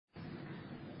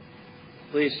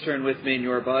Please turn with me in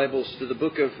your Bibles to the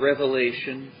book of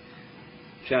Revelation,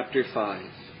 chapter 5.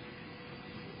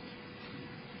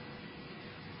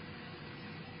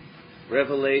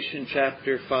 Revelation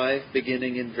chapter 5,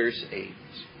 beginning in verse 8.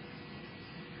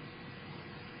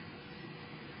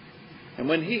 And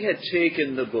when he had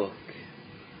taken the book,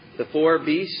 the 4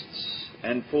 beasts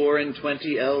and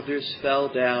 24 elders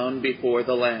fell down before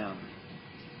the Lamb,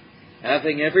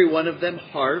 having every one of them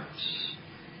harps,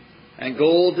 and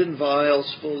golden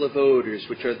vials full of odors,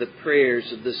 which are the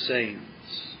prayers of the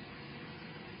saints.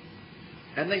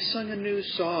 And they sung a new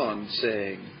song,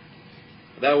 saying,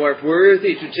 Thou art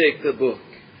worthy to take the book,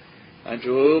 and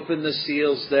to open the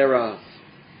seals thereof.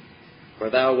 For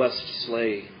thou wast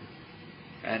slain,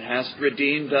 and hast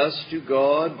redeemed us to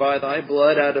God by thy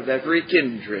blood out of every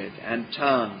kindred, and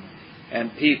tongue,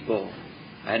 and people,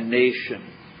 and nation,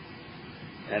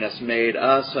 and hast made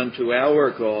us unto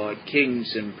our God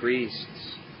kings and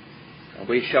priests, and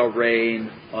we shall reign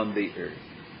on the earth.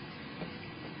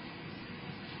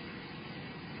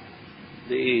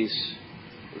 These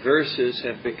verses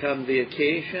have become the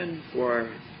occasion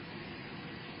for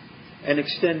an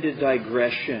extended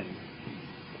digression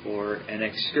or an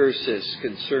excursus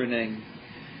concerning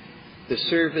the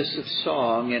service of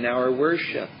song in our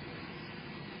worship.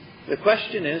 The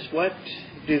question is, what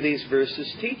do these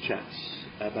verses teach us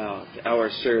about our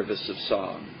service of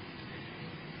song,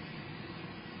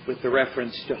 with the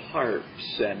reference to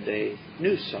harps and a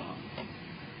new song?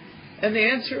 And the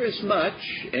answer is much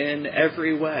in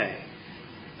every way.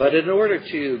 But in order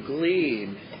to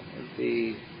glean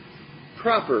the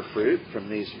proper fruit from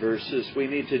these verses, we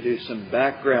need to do some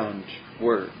background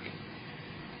work.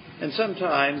 And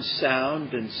sometimes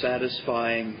sound and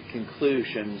satisfying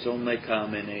conclusions only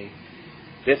come in a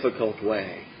difficult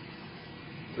way,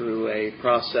 through a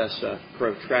process of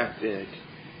protracted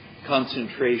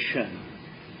concentration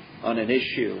on an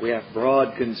issue. We have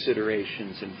broad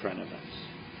considerations in front of us.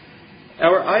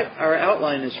 Our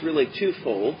outline is really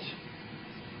twofold.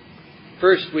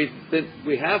 First,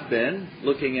 we have been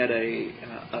looking at a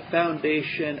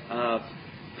foundation of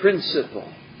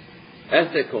principle,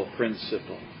 ethical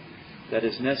principle, that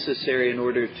is necessary in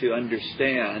order to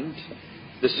understand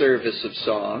the service of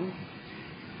song.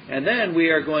 And then we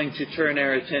are going to turn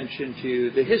our attention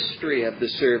to the history of the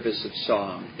service of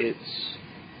song, its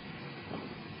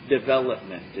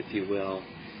development, if you will,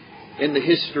 in the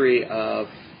history of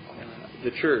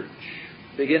the church,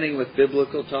 beginning with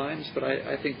biblical times, but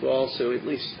I think we'll also at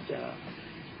least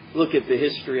look at the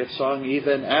history of song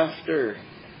even after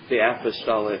the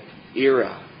apostolic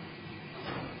era.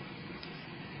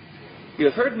 You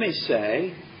have heard me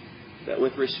say that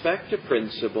with respect to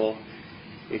principle,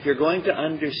 if you're going to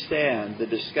understand the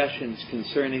discussions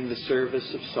concerning the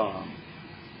service of song,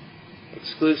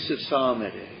 exclusive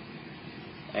psalmody,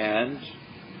 and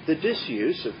the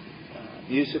disuse of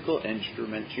musical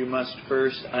instruments, you must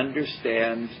first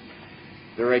understand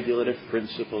the regulative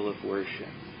principle of worship.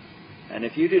 And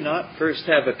if you do not first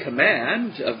have a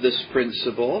command of this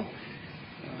principle,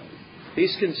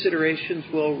 these considerations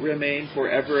will remain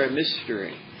forever a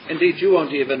mystery. Indeed, you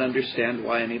won't even understand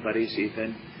why anybody's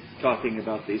even talking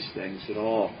about these things at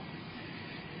all.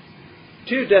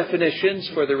 2 definitions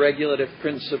for the regulative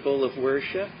principle of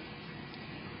worship,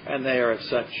 and they are of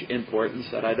such importance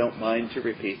that I don't mind to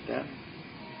repeat them.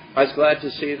 I was glad to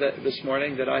see that this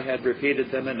morning that I had repeated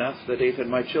them enough that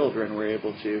even my children were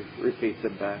able to repeat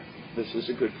them back. This is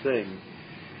a good thing.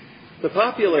 The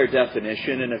popular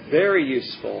definition, and a very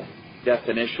useful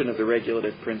definition of the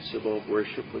regulative principle of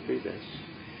worship, would be this: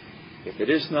 if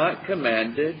it is not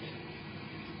commanded,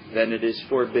 then it is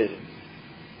forbidden.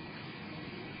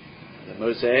 The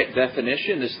Mosaic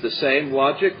definition is the same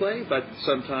logically, but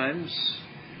sometimes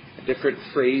a different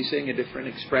phrasing, a different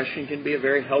expression can be a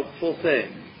very helpful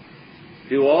thing.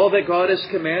 Do all that God has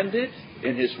commanded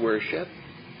in His worship.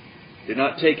 Do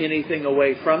not take anything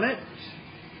away from it,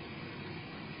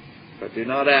 but do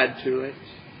not add to it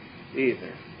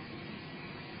either.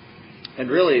 And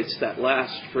really, it's that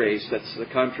last phrase that's the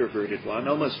controverted one.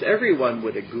 Almost everyone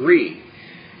would agree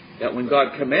that when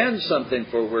God commands something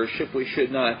for worship, we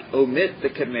should not omit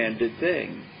the commanded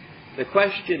thing. The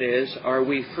question is, are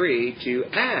we free to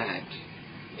add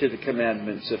to the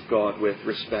commandments of God with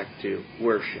respect to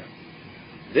worship?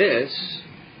 This,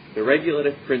 the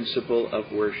regulative principle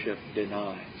of worship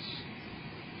denies.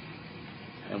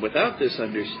 And without this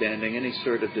understanding, any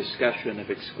sort of discussion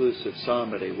of exclusive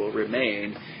psalmody will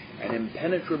remain an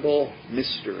impenetrable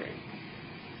mystery.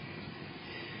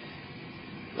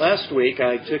 Last week,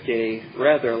 I took a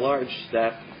rather large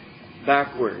step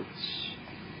backwards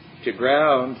to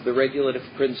ground the regulative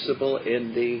principle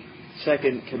in the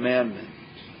second commandment.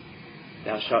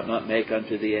 Thou shalt not make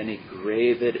unto thee any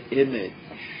graven image.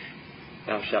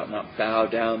 Thou shalt not bow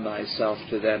down thyself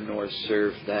to them, nor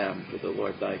serve them, for the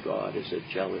Lord thy God is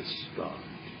a jealous God.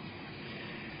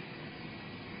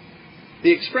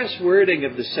 The express wording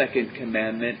of the second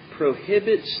commandment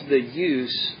prohibits the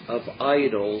use of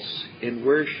idols in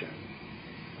worship.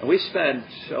 And we spent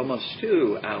almost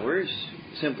 2 hours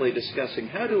simply discussing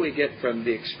how do we get from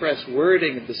the express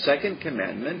wording of the second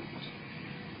commandment,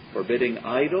 forbidding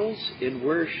idols in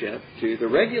worship, to the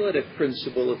regulative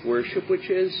principle of worship, which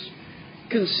is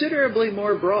considerably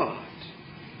more broad.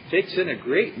 Takes in a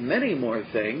great many more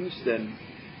things than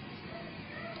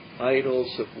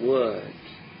idols of wood,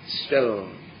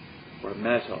 stone, or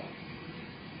metal.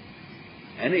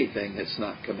 Anything that's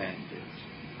not commanded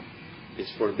is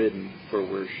forbidden for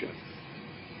worship.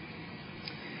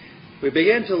 We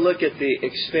began to look at the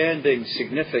expanding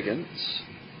significance.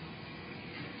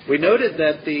 We noted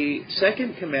that the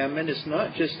second commandment is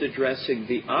not just addressing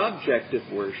the object of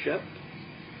worship,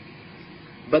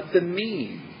 but the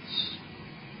means.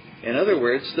 In other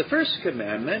words, the first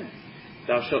commandment,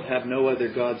 thou shalt have no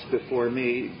other gods before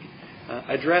me,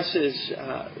 addresses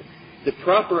the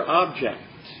proper object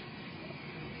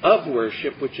of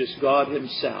worship, which is God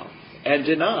Himself, and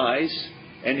denies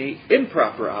any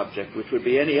improper object, which would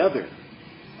be any other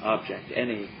object,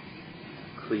 any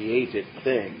created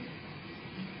thing.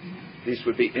 These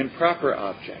would be improper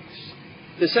objects.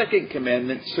 The second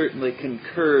commandment certainly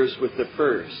concurs with the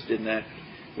first in that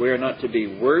we are not to be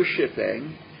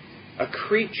worshipping a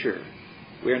creature.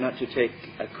 We are not to take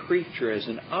a creature as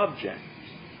an object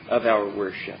of our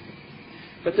worship.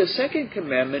 But the second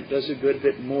commandment does a good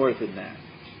bit more than that.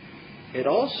 It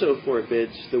also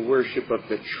forbids the worship of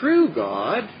the true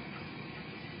God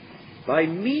by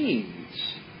means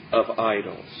of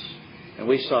idols. And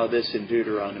we saw this in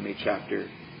Deuteronomy chapter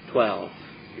 12.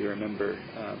 You remember,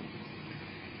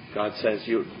 God says,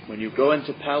 when you go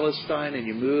into Palestine and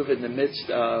you move in the midst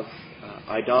of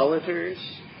idolaters,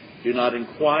 do not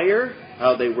inquire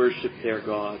how they worship their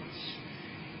gods.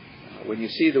 When you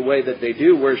see the way that they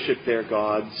do worship their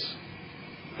gods,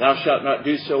 thou shalt not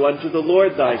do so unto the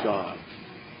Lord thy God.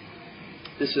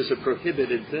 This is a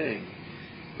prohibited thing.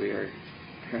 We are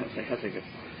currently having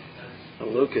a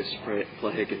locust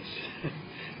plague is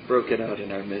broken out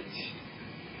in our midst.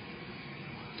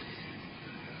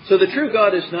 So the true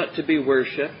God is not to be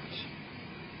worshipped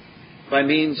by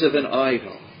means of an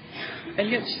idol. And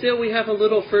yet still we have a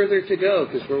little further to go,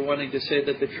 because we're wanting to say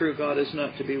that the true God is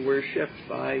not to be worshipped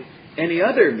by any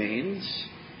other means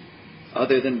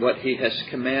other than what He has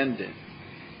commanded.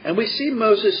 And we see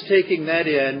Moses taking that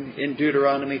in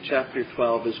Deuteronomy chapter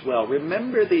 12 as well.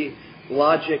 Remember the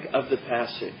logic of the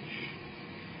passage.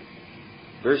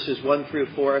 Verses 1 through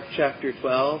 4 of chapter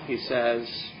 12, he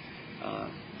says,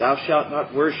 thou shalt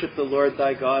not worship the Lord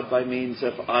thy God by means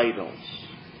of idols.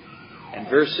 And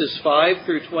verses 5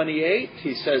 through 28,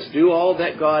 he says, do all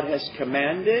that God has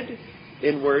commanded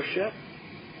in worship.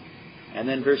 And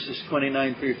then verses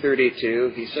 29 through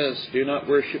 32, he says, do not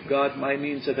worship God by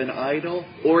means of an idol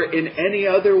or in any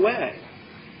other way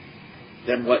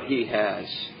than what He has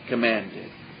commanded.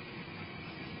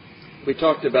 We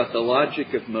talked about the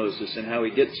logic of Moses and how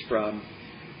he gets from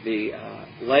the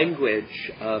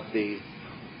language of the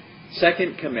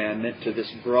second commandment to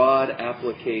this broad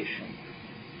application.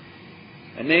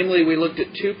 And namely, we looked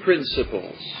at 2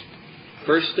 principles.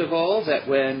 First of all, that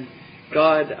when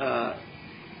God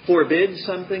forbids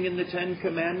something in the 10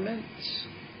 Commandments,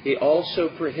 He also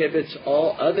prohibits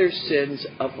all other sins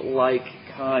of like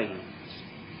kind.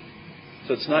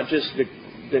 So it's not just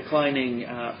declining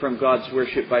from God's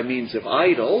worship by means of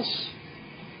idols,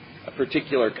 a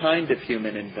particular kind of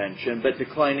human invention, but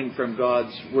declining from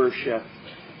God's worship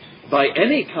by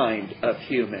any kind of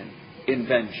human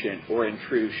invention or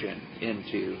intrusion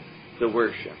into the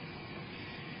worship.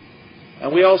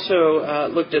 And we also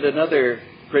looked at another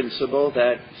principle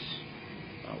that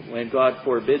when God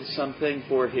forbids something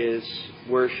for His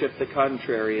worship, the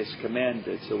contrary is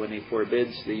commanded. So when He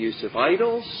forbids the use of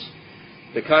idols,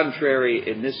 the contrary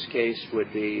in this case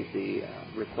would be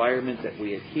the requirement that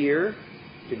we adhere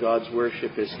to God's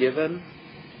worship as given.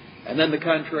 And then the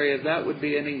contrary of that would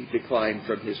be any decline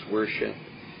from His worship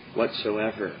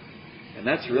whatsoever. And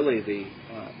that's really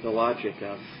the logic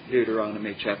of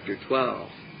Deuteronomy chapter 12.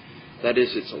 That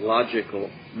is its logical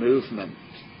movement.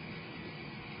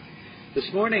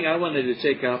 This morning I wanted to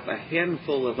take up a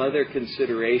handful of other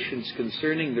considerations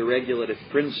concerning the regulative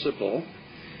principle.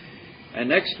 And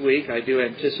next week I do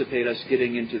anticipate us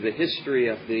getting into the history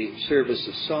of the service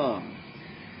of song.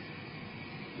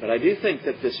 But I do think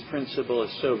that this principle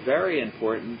is so very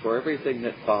important for everything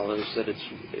that follows that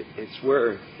it's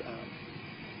worth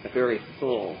a very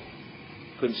full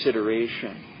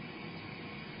consideration.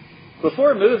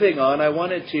 Before moving on, I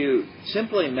wanted to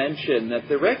simply mention that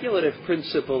the regulative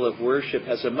principle of worship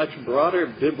has a much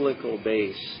broader biblical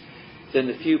base than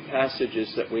the few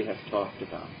passages that we have talked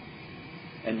about.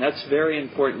 And that's very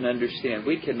important to understand.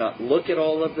 We cannot look at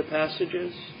all of the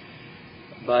passages,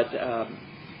 but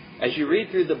as you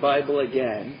read through the Bible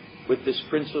again with this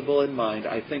principle in mind,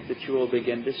 I think that you will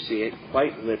begin to see it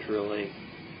quite literally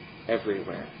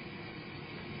everywhere.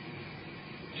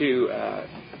 To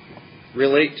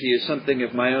relate to you something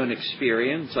of my own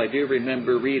experience, I do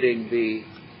remember reading the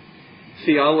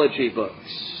theology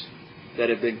books that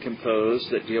have been composed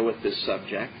that deal with this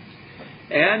subject,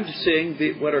 and seeing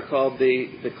what are called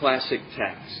the classic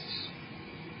texts.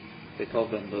 They call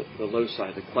them the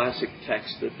loci, the classic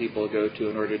texts that people go to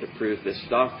in order to prove this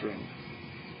doctrine.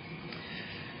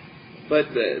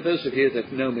 But those of you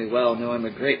that know me well know I'm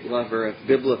a great lover of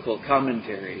biblical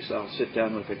commentaries. I'll sit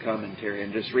down with a commentary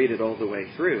and just read it all the way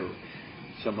through.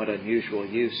 Somewhat unusual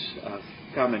use of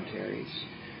commentaries.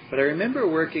 But I remember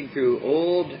working through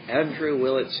old Andrew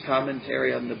Willett's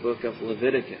commentary on the book of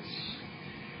Leviticus.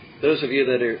 Those of you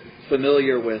that are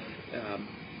familiar with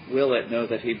Willett know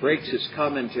that he breaks his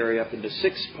commentary up into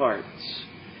 6 parts.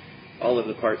 All of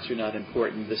the parts are not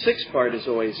important. The 6th part is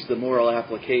always the moral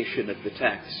application of the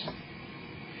text.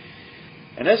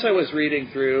 And as I was reading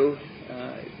through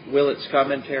Willett's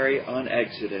commentary on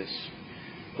Exodus,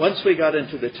 once we got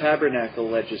into the tabernacle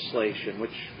legislation,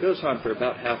 which goes on for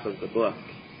about half of the book,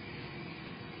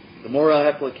 the moral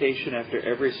application after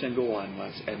every single one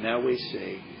was, and now we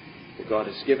see that God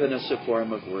has given us a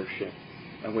form of worship,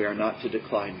 and we are not to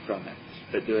decline from it,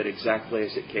 but do it exactly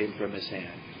as it came from His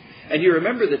hand. And you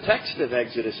remember the text of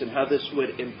Exodus and how this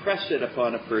would impress it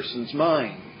upon a person's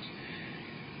mind.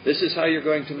 This is how you're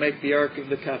going to make the Ark of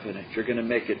the Covenant. You're going to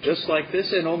make it just like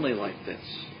this and only like this.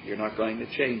 You're not going to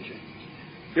change it.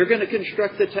 You're going to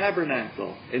construct the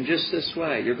tabernacle in just this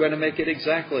way. You're going to make it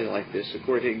exactly like this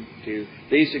according to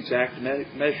these exact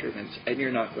measurements, and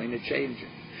you're not going to change it.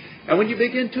 And when you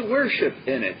begin to worship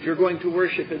in it, you're going to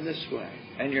worship in this way,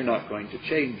 and you're not going to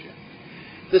change it.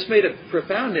 This made a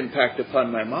profound impact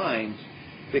upon my mind,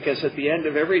 because at the end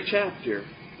of every chapter,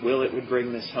 Willett would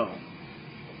bring this home.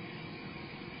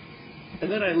 And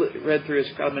then I read through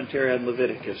his commentary on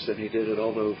Leviticus, and he did it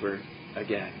all over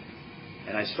again.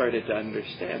 And I started to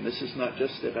understand this is not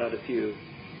just about a few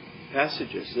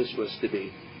passages. This was to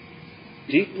be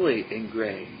deeply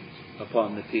ingrained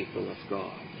upon the people of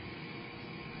God.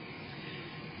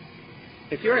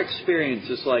 If your experience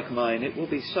is like mine, it will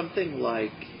be something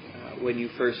like when you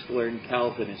first learned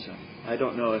Calvinism. I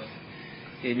don't know if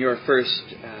in your first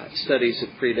studies of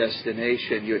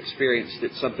predestination you experienced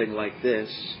it something like this.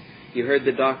 You heard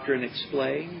the doctrine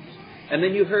explained, and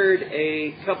then you heard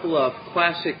a couple of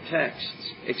classic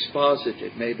texts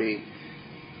exposited, maybe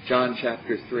John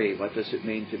chapter 3, what does it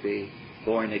mean to be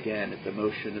born again at the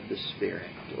motion of the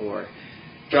Spirit? Or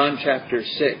John chapter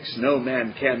 6, no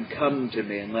man can come to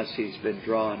me unless he's been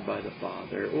drawn by the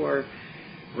Father. Or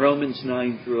Romans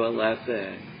 9 through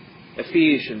 11,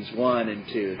 Ephesians 1 and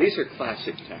 2. These are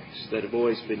classic texts that have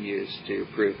always been used to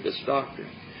prove this doctrine.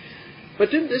 But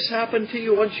didn't this happen to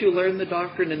you once you learned the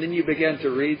doctrine and then you began to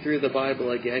read through the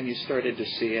Bible again? You started to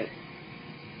see it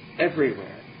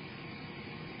everywhere.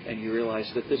 And you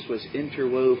realized that this was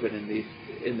interwoven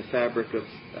in the fabric of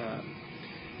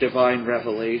divine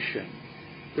revelation.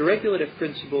 The regulative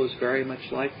principle is very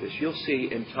much like this. You'll see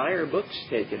entire books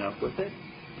taken up with it.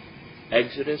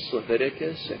 Exodus,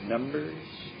 Leviticus, and Numbers.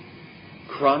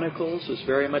 Chronicles is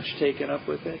very much taken up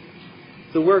with it.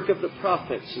 The work of the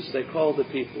prophets as they call the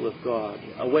people of God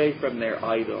away from their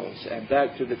idols and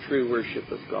back to the true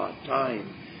worship of God time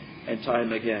and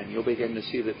time again. You'll begin to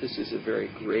see that this is a very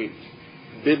great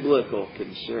biblical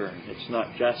concern. It's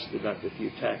not just about the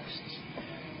few texts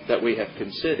that we have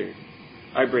considered.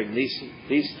 I bring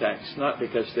these texts not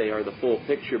because they are the full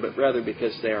picture, but rather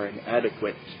because they are an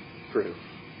adequate proof.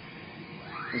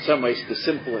 In some ways, the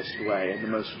simplest way and the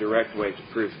most direct way to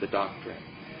prove the doctrine.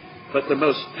 But the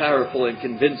most powerful and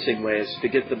convincing way is to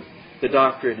get the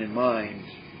doctrine in mind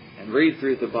and read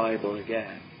through the Bible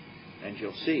again. And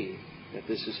you'll see that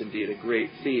this is indeed a great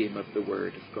theme of the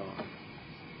Word of God.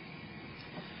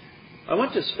 I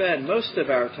want to spend most of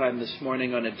our time this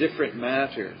morning on a different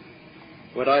matter,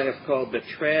 what I have called the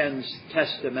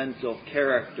trans-testamental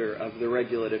character of the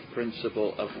regulative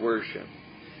principle of worship.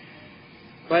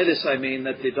 By this I mean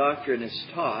that the doctrine is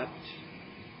taught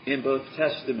in both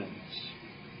testaments.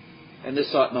 And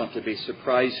this ought not to be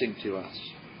surprising to us.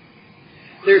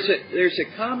 There's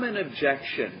a common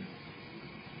objection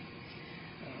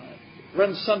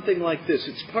runs something like this.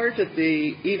 It's part of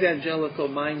the evangelical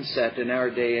mindset in our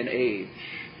day and age.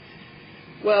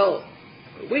 Well,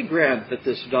 we grant that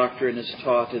this doctrine is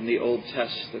taught in the Old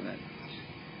Testament,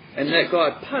 and that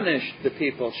God punished the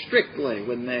people strictly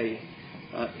when they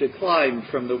declined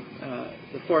from the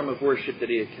form of worship that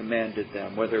He had commanded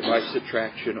them, whether by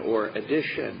subtraction or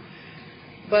addition.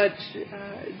 But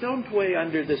don't we,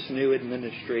 under this new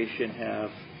administration,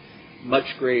 have much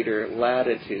greater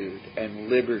latitude and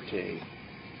liberty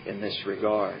in this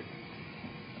regard?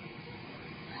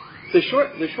 The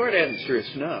short answer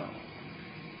is no.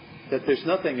 That there's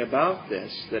nothing about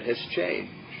this that has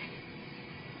changed.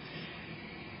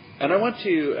 And I want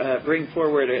to bring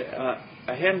forward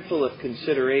a handful of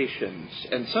considerations,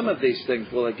 and some of these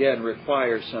things will again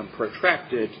require some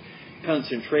protracted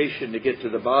concentration to get to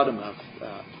the bottom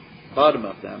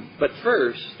of them. But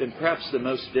first, and perhaps the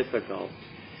most difficult,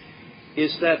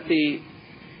 is that the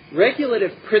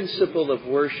regulative principle of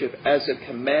worship as a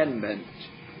commandment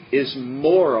is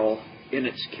moral in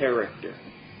its character.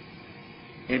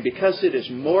 And because it is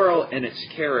moral in its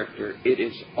character, it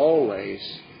is always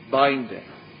binding.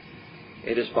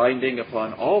 It is binding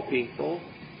upon all people,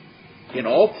 in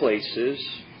all places,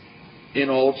 in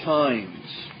all times.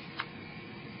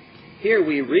 Here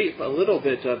we reap a little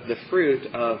bit of the fruit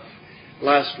of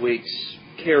last week's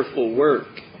careful work.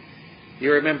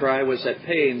 You remember I was at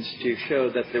pains to show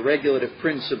that the regulative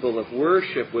principle of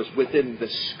worship was within the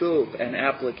scope and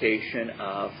application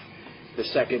of the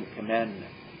second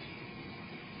commandment.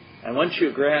 And once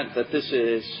you grant that this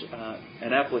is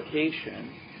an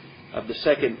application of the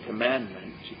second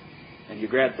commandment, and you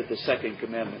grant that the second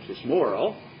commandment is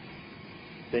moral,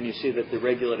 then you see that the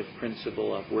regulative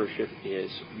principle of worship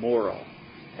is moral.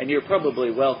 And you're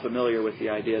probably well familiar with the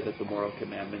idea that the moral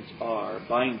commandments are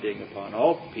binding upon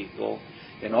all people,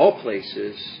 in all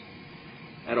places,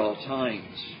 at all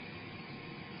times.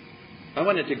 I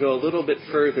wanted to go a little bit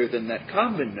further than that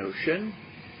common notion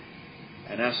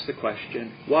and ask the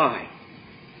question, why?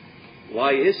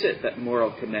 Why is it that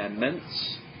moral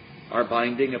commandments are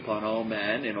binding upon all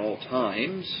men in all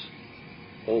times,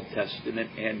 Old Testament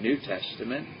and New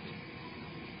Testament?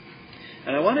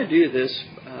 And I want to do this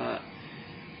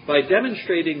by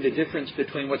demonstrating the difference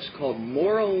between what's called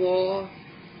moral law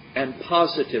and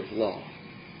positive law.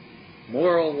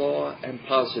 Moral law and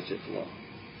positive law.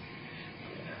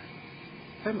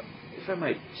 If I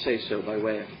might say so by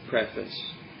way of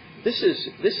preface, this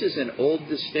is an old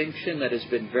distinction that has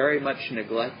been very much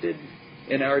neglected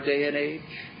in our day and age.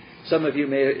 Some of you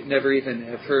may never even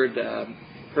have heard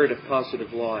of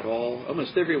positive law at all.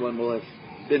 Almost everyone will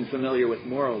have been familiar with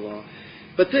moral law.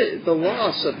 But the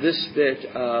loss of this bit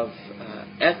of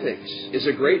ethics is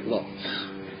a great loss.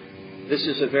 This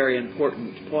is a very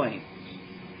important point.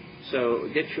 So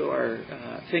get your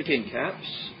thinking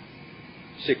caps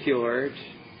secured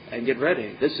and get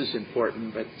ready. This is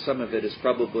important, but some of it is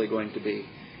probably going to be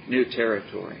new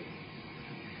territory.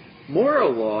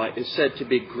 Moral law is said to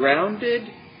be grounded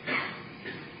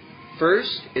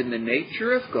first in the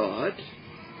nature of God,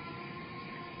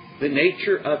 the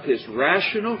nature of His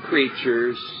rational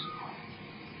creatures,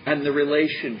 and the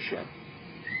relationship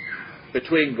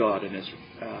between God and His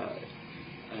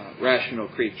rational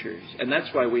creatures. And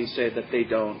that's why we say that they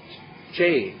don't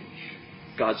change.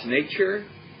 God's nature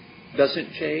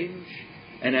doesn't change,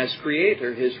 and as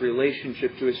Creator, His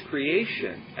relationship to His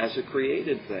creation as a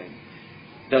created thing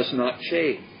does not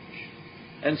change.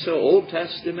 And so Old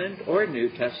Testament or New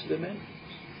Testament,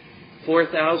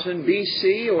 4000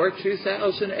 BC or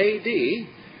 2000 AD,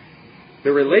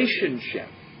 the relationship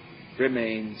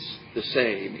remains the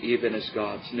same, even as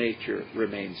God's nature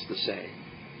remains the same.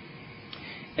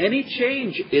 Any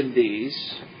change in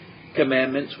these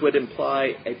commandments would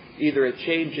imply either a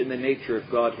change in the nature of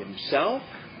God Himself,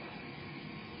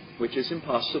 which is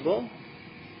impossible,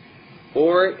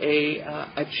 or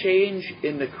a change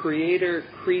in the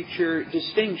creator-creature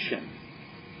distinction,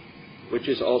 which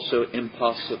is also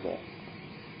impossible.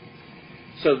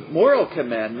 So moral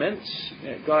commandments,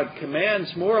 God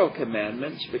commands moral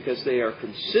commandments because they are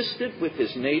consistent with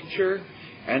His nature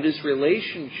and His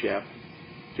relationship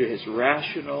to His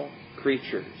rational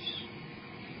creatures.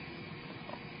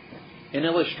 An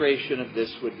illustration of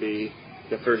this would be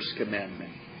the first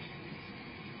commandment.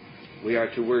 We are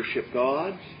to worship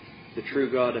God, the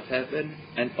true God of heaven,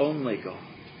 and only God.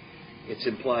 It's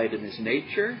implied in His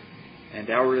nature and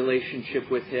our relationship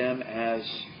with Him as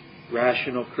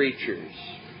rational creatures.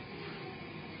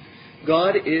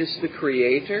 God is the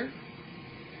Creator.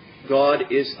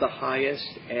 God is the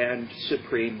highest and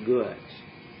supreme good.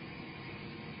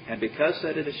 And because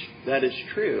that is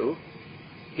true,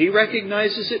 He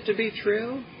recognizes it to be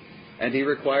true, And he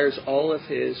requires all of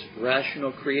his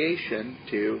rational creation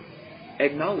to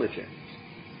acknowledge it.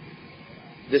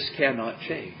 This cannot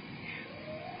change.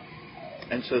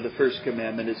 And so the first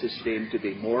commandment is esteemed to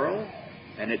be moral,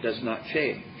 and it does not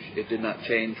change. It did not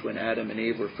change when Adam and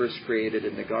Eve were first created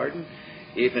in the garden,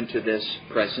 even to this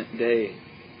present day.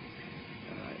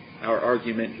 Our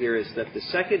argument here is that the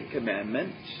second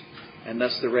commandment, and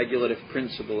thus the regulative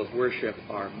principle of worship,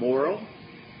 are moral.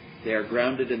 They are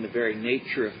grounded in the very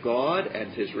nature of God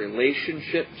and His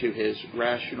relationship to His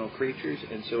rational creatures,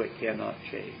 and so it cannot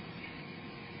change.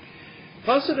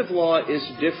 Positive law is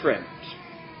different.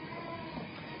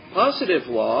 Positive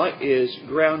law is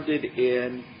grounded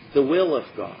in the will of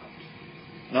God,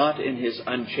 not in His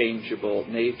unchangeable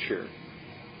nature.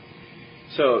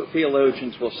 So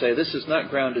theologians will say this is not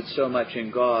grounded so much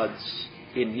in God's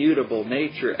immutable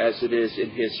nature as it is in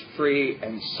His free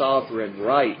and sovereign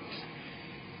right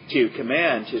to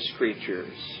command His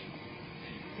creatures.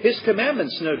 His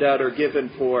commandments, no doubt, are given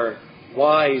for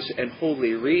wise and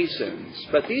holy reasons,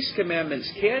 but these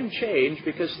commandments can change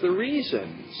because the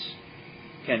reasons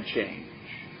can change.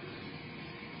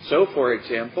 So, for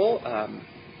example,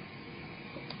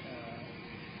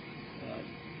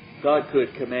 God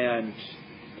could command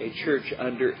a church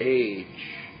under age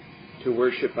to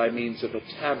worship by means of a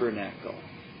tabernacle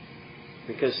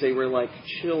because they were like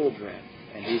children.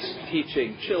 And He's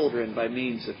teaching children by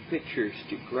means of pictures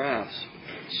to grasp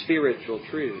spiritual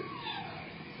truths.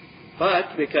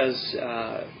 But because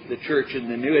the church in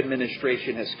the new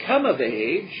administration has come of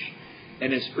age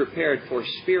and is prepared for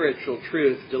spiritual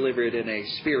truth delivered in a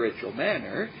spiritual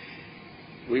manner,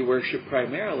 we worship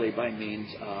primarily by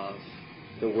means of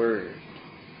the Word.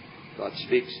 God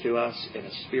speaks to us in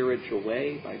a spiritual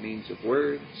way by means of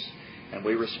words, and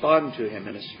we respond to Him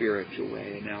in a spiritual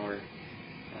way in our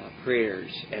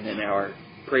prayers and in our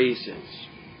praises.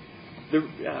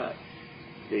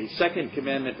 The second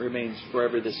commandment remains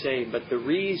forever the same, but the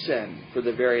reason for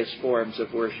the various forms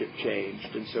of worship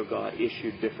changed, and so God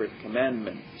issued different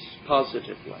commandments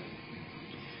positively.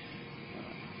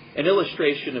 An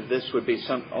illustration of this would be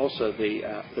also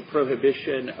the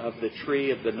prohibition of the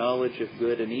tree of the knowledge of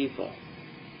good and evil.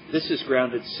 This is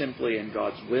grounded simply in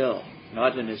God's will,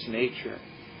 not in His nature.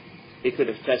 He could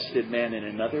have tested man in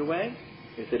another way,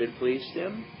 if it had pleased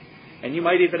Him. And you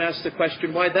might even ask the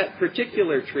question, why that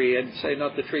particular tree and say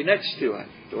not the tree next to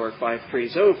it or 5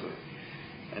 trees over?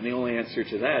 And the only answer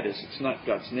to that is it's not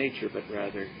God's nature, but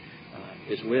rather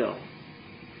His will.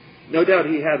 No doubt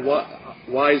He had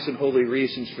wise and holy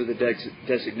reasons for the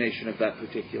designation of that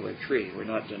particular tree. We're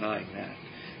not denying that.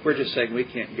 We're just saying we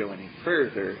can't go any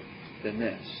further than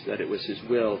this, that it was His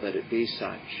will that it be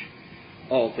such,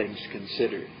 all things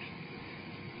considered.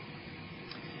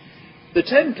 The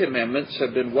 10 Commandments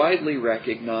have been widely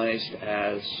recognized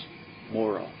as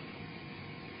moral.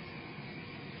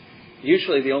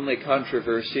 Usually the only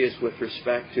controversy is with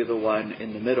respect to the one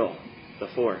in the middle, the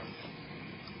fourth.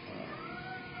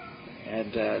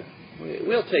 And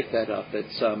we'll take that up at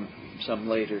some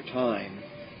later time.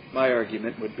 My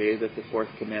argument would be that the fourth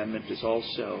commandment is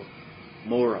also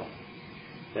moral.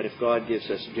 That if God gives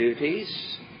us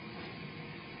duties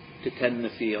to tend the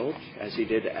field, as He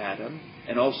did to Adam,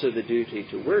 and also the duty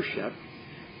to worship,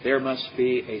 there must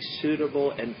be a suitable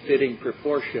and fitting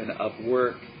proportion of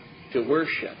work to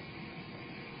worship.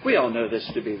 We all know this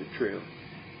to be the truth.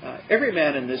 Every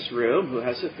man in this room who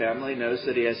has a family knows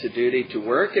that he has a duty to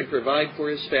work and provide for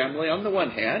his family on the one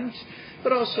hand,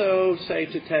 but also, say,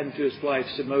 to tend to his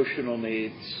wife's emotional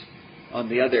needs on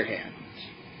the other hand.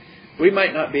 We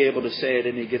might not be able to say at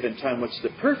any given time what's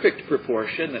the perfect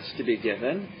proportion that's to be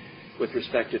given with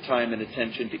respect to time and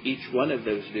attention to each one of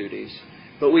those duties,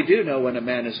 but we do know when a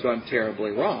man has gone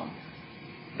terribly wrong,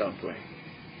 don't we?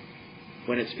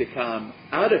 When it's become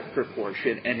out of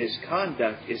proportion and his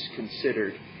conduct is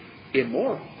considered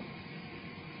immoral.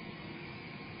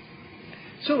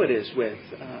 So it is with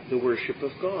the worship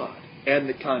of God and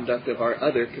the conduct of our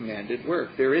other commanded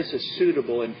work. There is a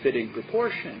suitable and fitting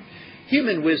proportion.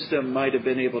 Human wisdom might have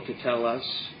been able to tell us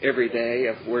every day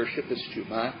of worship is too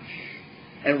much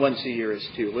and once a year is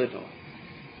too little.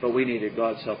 But we needed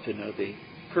God's help to know the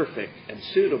perfect and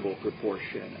suitable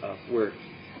proportion of work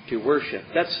to worship.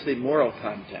 That's the moral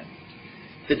content.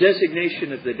 The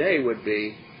designation of the day would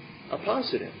be a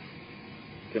positive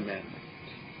commandment.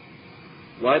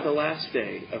 Why the last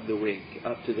day of the week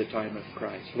up to the time of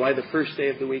Christ? Why the first day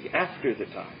of the week after the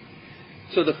time?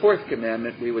 So the fourth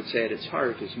commandment, we would say at its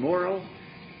heart, is moral,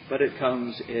 but it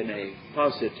comes in a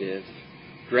positive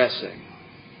dressing.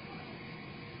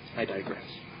 I digress.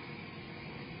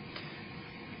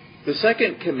 The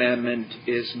second commandment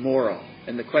is moral,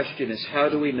 and the question is, how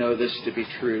do we know this to be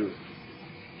true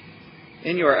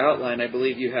In your outline, I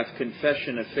believe you have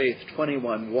Confession of Faith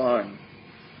 21:1.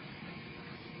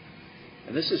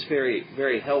 And this is very,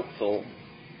 very helpful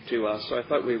to us, so I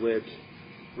thought we would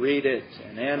read it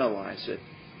and analyze it.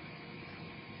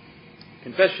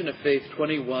 Confession of Faith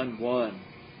 21:1.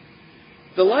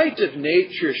 The light of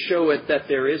nature showeth that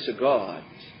there is a God,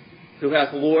 who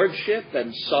hath lordship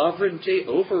and sovereignty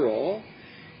over all,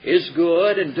 is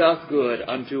good and doth good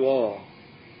unto all,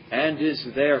 and is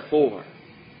therefore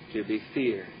to be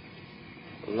feared,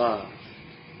 loved,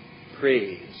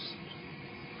 praised,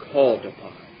 called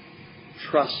upon,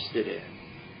 trusted in,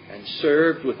 and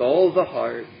served with all the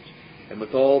heart, and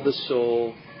with all the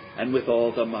soul, and with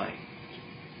all the might.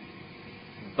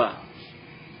 But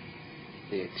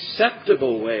the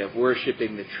acceptable way of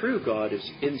worshiping the true God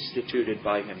is instituted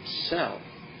by Himself,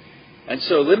 and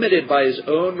so limited by His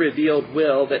own revealed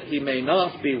will that He may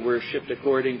not be worshipped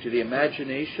according to the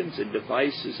imaginations and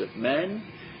devices of men,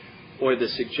 or the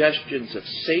suggestions of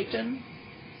Satan,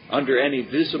 under any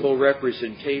visible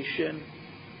representation,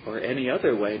 or any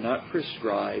other way not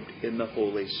prescribed in the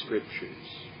Holy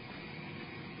Scriptures.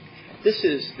 This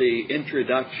is the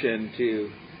introduction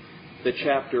to the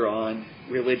chapter on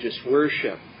religious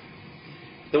worship.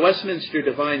 The Westminster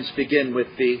Divines begin with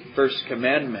the first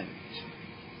commandment.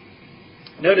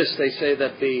 Notice they say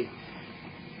that the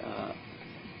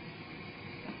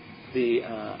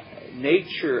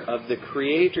nature of the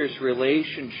Creator's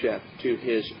relationship to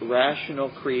His rational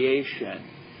creation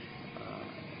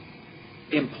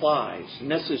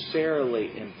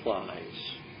necessarily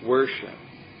implies worship.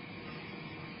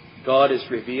 God is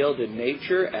revealed in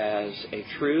nature as a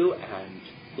true and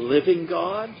living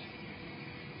God.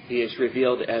 He is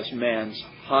revealed as man's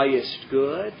highest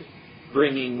good,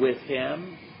 bringing with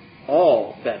Him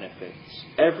all benefits,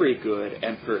 every good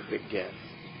and perfect gift.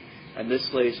 And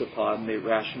this lays upon the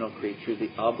rational creature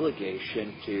the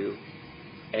obligation to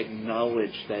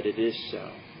acknowledge that it is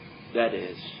so. That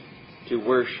is, to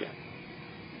worship.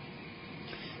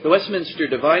 The Westminster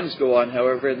Divines go on,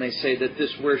 however, and they say that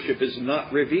this worship is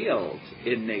not revealed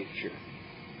in nature.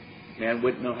 Man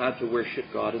wouldn't know how to worship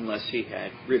God unless He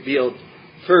had revealed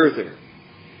further.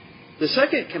 The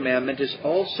second commandment is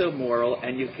also moral,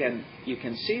 and you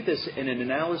can see this in an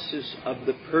analysis of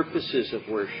the purposes of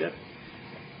worship,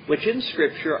 which in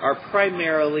Scripture are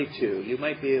primarily two. You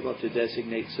might be able to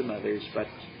designate some others, but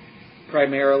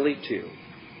primarily two.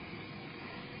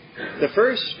 The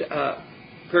first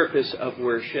purpose of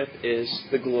worship is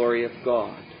the glory of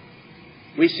God.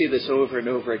 We see this over and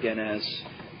over again as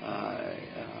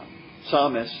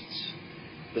psalmists.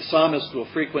 The psalmist will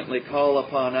frequently call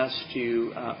upon us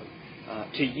to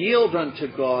yield unto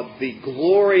God the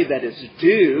glory that is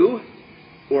due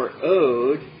or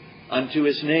owed unto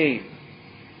His name.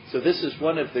 So this is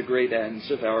one of the great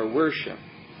ends of our worship,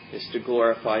 is to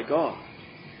glorify God.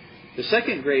 The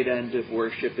second great end of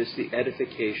worship is the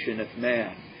edification of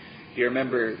man. You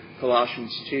remember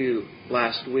Colossians 2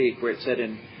 last week, where it said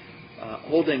in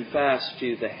holding fast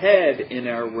to the head in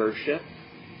our worship,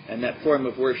 and that form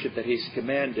of worship that He's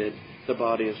commanded, the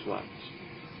body is what?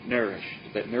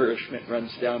 Nourished. That nourishment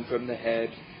runs down from the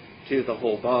head to the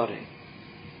whole body.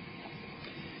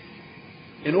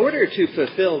 In order to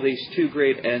fulfill these two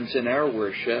great ends in our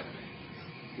worship,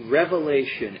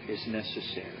 revelation is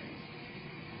necessary.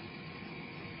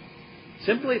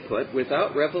 Simply put,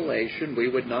 without revelation, we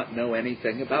would not know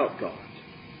anything about God.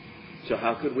 So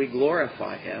how could we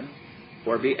glorify Him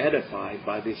or be edified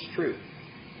by this truth?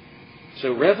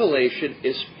 So revelation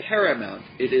is paramount.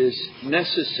 It is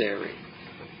necessary.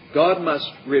 God must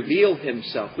reveal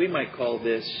Himself. We might call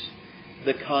this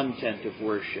the content of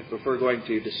worship. If we're going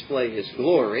to display His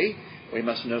glory, we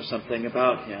must know something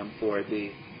about Him for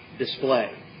the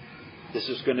display. This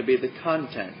is going to be the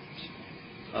content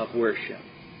of worship.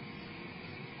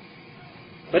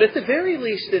 But at the very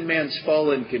least in man's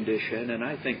fallen condition, and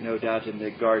I think no doubt in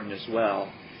the garden as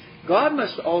well, God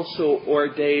must also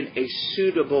ordain a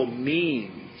suitable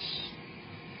means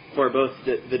for both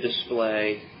the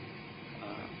display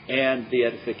and the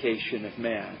edification of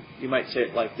man. You might say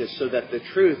it like this, so that the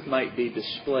truth might be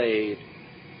displayed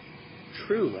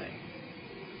truly,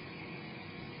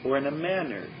 or in a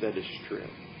manner that is true.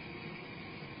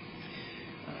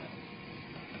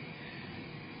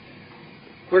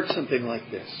 Work something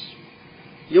like this.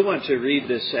 You'll want to read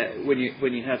this when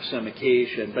you have some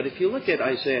occasion. But if you look at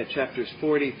Isaiah chapters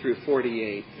 40 through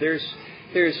 48,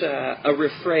 there's a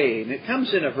refrain. It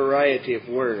comes in a variety of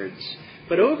words.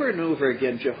 But over and over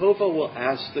again, Jehovah will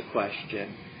ask the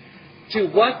question, to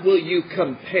what will you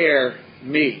compare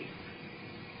me?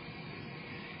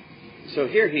 So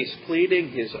here he's pleading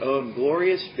his own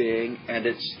glorious being and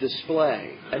its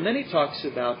display. And then he talks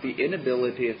about the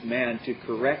inability of man to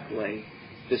correctly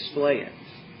display it.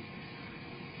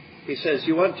 He says,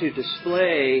 you want to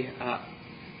display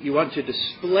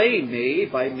me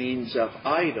by means of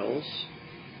idols,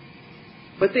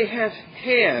 but they have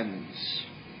hands,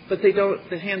 but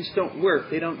the hands don't work.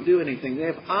 They don't do anything. They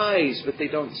have eyes, but they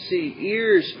don't see.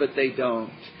 Ears, but they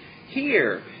don't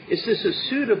hear. Is this a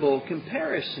suitable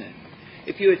comparison?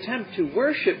 If you attempt to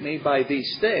worship me by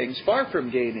these things, far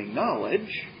from gaining knowledge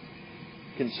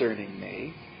concerning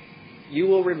me, you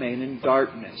will remain in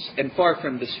darkness. And far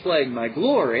from displaying my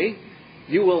glory,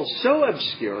 you will so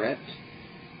obscure it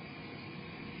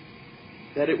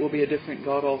that it will be a different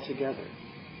God altogether.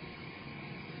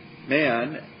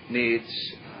 Man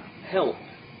needs help.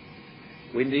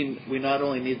 We not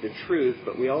only need the truth,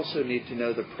 but we also need to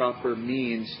know the proper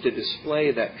means to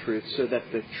display that truth so that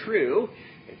the true,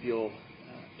 if you'll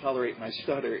tolerate my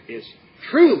stutter, is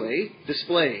truly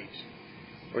displayed,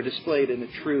 or displayed in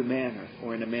a true manner,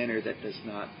 or in a manner that does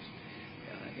not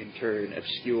in turn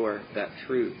obscure that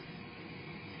truth.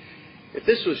 If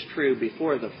this was true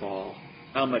before the fall,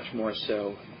 how much more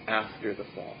so after the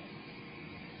fall?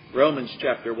 Romans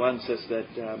chapter 1 says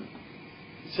that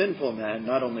sinful men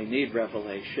not only need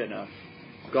revelation of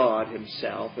God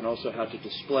himself and also how to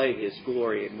display his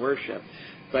glory in worship,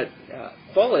 but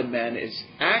fallen man is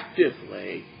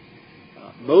actively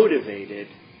motivated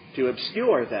to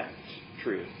obscure that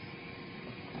truth.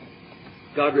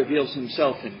 God reveals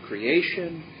himself in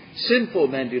creation. Sinful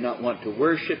men do not want to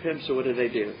worship him, so what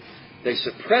do? They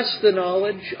suppress the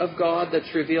knowledge of God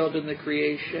that's revealed in the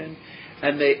creation,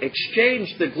 and they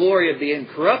exchange the glory of the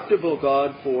incorruptible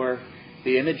God for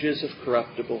the images of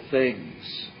corruptible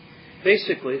things.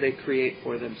 Basically, they create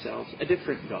for themselves a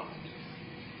different God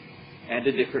and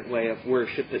a different way of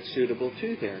worship that's suitable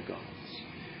to their gods.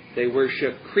 They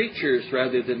worship creatures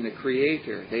rather than the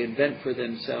Creator. They invent for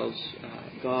themselves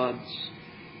gods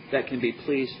that can be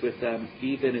pleased with them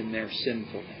even in their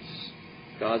sinfulness.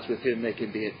 Gods with whom they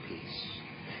can be at peace.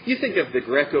 You think of the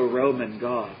Greco-Roman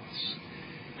gods.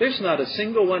 There's not a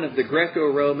single one of the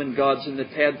Greco-Roman gods in the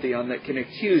pantheon that can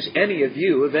accuse any of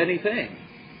you of anything.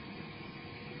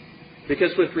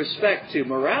 Because with respect to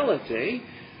morality,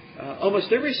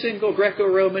 almost every single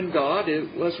Greco-Roman god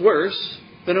was worse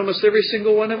than almost every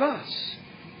single one of us.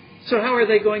 So how are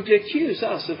they going to accuse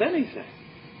us of anything?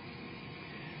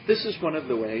 This is one of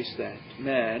the ways that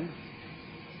men,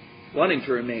 wanting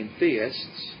to remain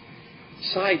theists,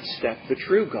 sidestep the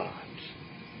true God.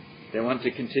 They want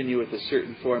to continue with a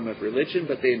certain form of religion,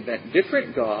 but they invent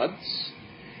different gods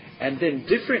and then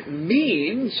different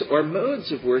means or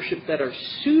modes of worship that are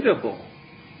suitable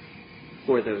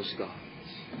for those gods.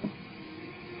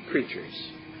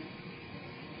 Creatures.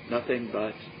 Nothing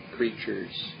but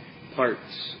creatures,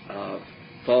 parts of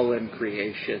fallen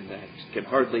creation that can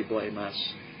hardly blame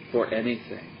us for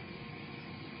anything.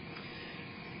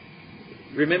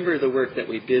 Remember the work that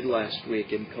we did last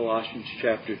week in Colossians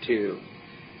chapter 2.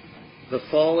 The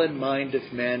fallen mind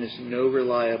of man is no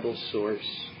reliable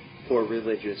source for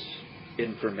religious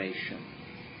information.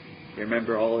 You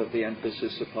remember all of the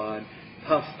emphasis upon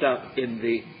puffed up in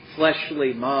the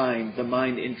fleshly mind, the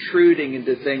mind intruding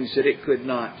into things that it could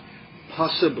not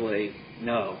possibly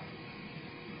know.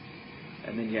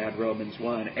 And then you add Romans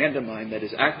 1, and a mind that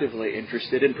is actively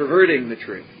interested in perverting the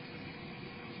truth.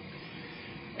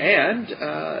 And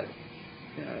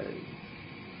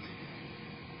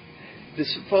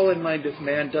this fallen mind of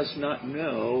man does not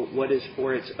know what is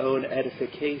for its own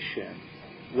edification,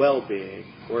 well-being,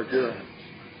 or good.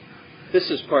 This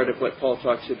is part of what Paul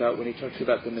talks about when he talks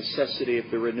about the necessity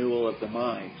of the renewal of the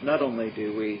mind. Not only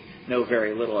do we know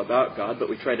very little about God, but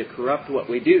we try to corrupt what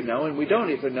we do know, and we don't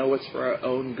even know what's for our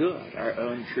own good, our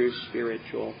own true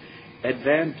spiritual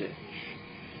advantage.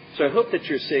 So I hope that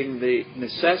you're seeing the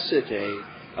necessity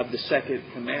of the second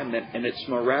commandment and its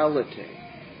morality.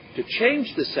 To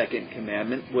change the second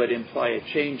commandment would imply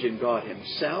a change in God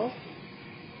himself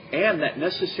and that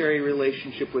necessary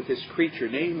relationship with his creature,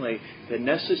 namely the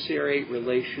necessary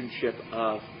relationship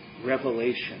of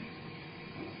revelation.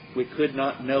 We could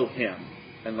not know him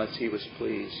unless he was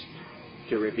pleased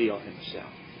to reveal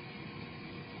himself.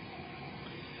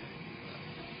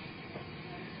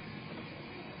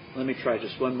 Let me try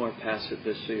just one more pass at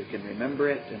this so you can remember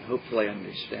it and hopefully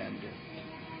understand it.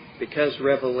 Because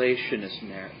revelation is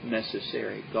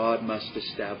necessary, God must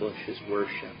establish his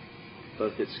worship,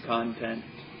 both its content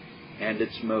and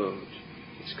its mode,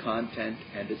 its content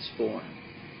and its form,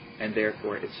 and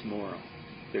therefore its moral.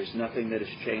 There's nothing that has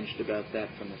changed about that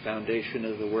from the foundation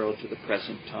of the world to the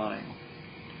present time.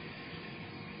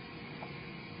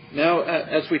 Now,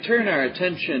 as we turn our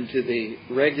attention to the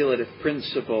regulative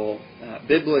principle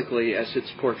biblically as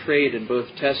it's portrayed in both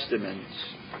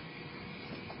Testaments,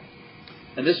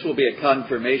 and this will be a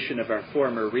confirmation of our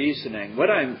former reasoning,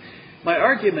 my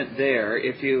argument there,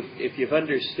 if you've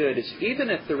understood, is even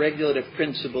if the regulative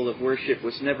principle of worship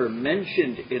was never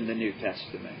mentioned in the New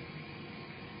Testament,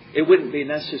 it wouldn't be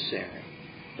necessary.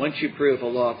 Once you prove a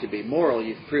law to be moral,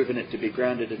 you've proven it to be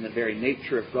grounded in the very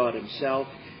nature of God Himself,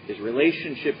 His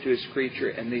relationship to His creature,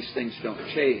 and these things don't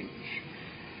change.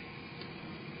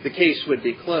 The case would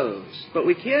be closed. But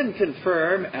we can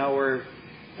confirm our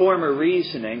former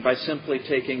reasoning by simply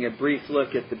taking a brief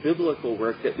look at the biblical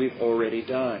work that we've already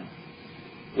done.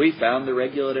 We found the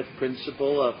regulative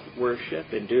principle of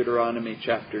worship in Deuteronomy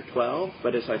chapter 12,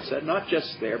 but as I said, not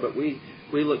just there, but we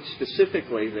looked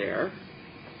specifically there.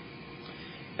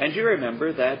 And you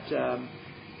remember that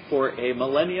for a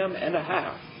millennium and a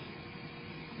half,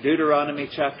 Deuteronomy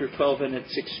chapter 12 in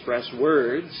its express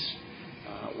words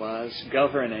was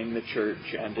governing the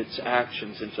church and its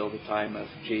actions until the time of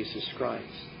Jesus Christ.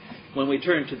 When we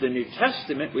turn to the New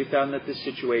Testament, we found that the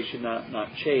situation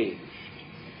not changed.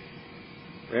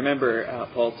 Remember,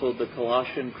 Paul told the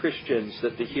Colossian Christians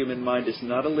that the human mind is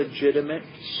not a legitimate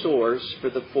source for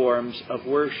the forms of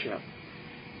worship,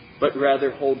 but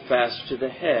rather hold fast to the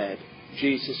head,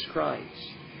 Jesus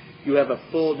Christ. You have a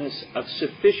fullness of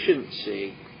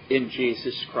sufficiency in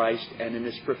Jesus Christ and in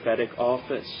His prophetic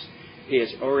office. He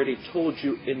has already told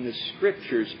you in the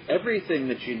Scriptures everything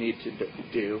that you need to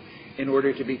do in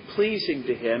order to be pleasing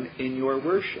to Him in your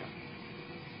worship.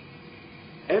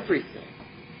 Everything.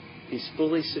 He's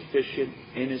fully sufficient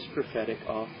in His prophetic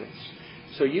office.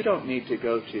 So you don't need to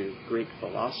go to Greek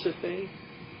philosophy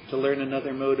to learn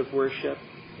another mode of worship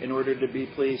in order to be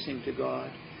pleasing to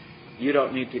God. You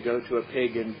don't need to go to a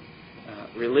pagan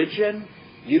religion.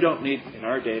 You don't need, in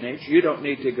our day and age, you don't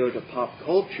need to go to pop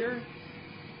culture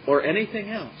or anything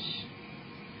else.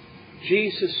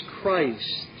 Jesus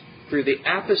Christ, through the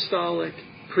apostolic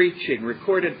preaching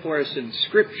recorded for us in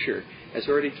Scripture, has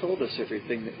already told us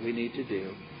everything that we need to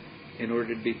do in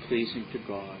order to be pleasing to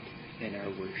God in our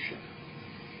worship.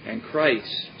 And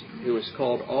Christ, who is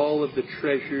called all of the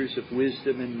treasures of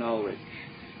wisdom and knowledge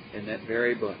in that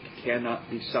very book, cannot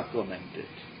be supplemented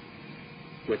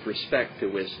with respect to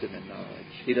wisdom and knowledge.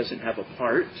 He doesn't have a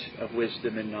part of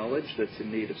wisdom and knowledge that's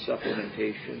in need of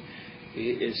supplementation. He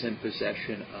is in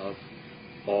possession of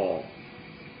all.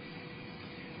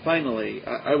 Finally,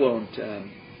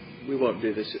 we won't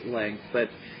do this at length, but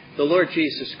the Lord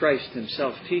Jesus Christ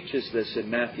Himself teaches this in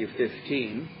Matthew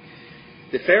 15.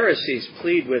 The Pharisees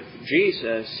plead with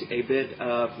Jesus a bit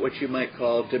of what you might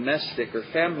call domestic or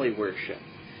family worship.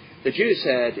 The Jews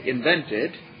had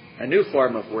invented a new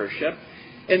form of worship.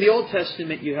 In the Old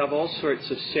Testament, you have all sorts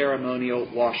of ceremonial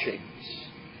washings.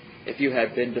 If you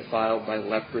had been defiled by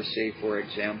leprosy, for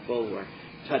example, or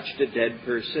touched a dead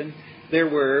person, there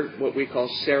were what we call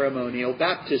ceremonial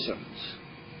baptisms.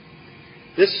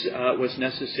 This was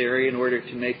necessary in order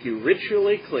to make you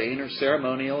ritually clean or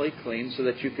ceremonially clean so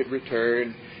that you could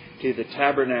return to the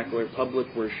tabernacle or public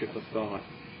worship of God.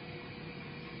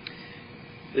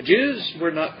 The Jews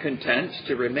were not content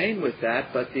to remain with that,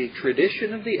 but the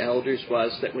tradition of the elders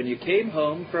was that when you came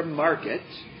home from market,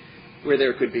 where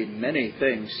there could be many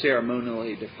things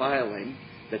ceremonially defiling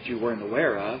that you weren't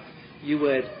aware of, you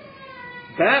would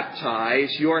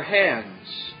baptize your hands.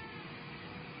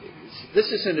 This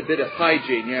isn't a bit of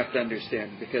hygiene, you have to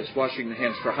understand, because washing the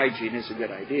hands for hygiene is a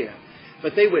good idea.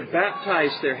 But they would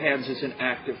baptize their hands as an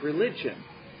act of religion,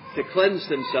 to cleanse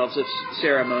themselves of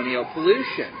ceremonial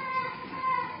pollution.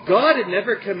 God had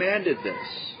never commanded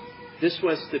this. This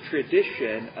was the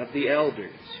tradition of the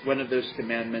elders, one of those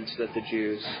commandments that the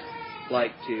Jews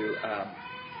like to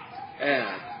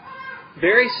add.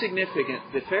 Very significant.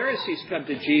 The Pharisees come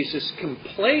to Jesus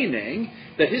complaining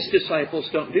that His disciples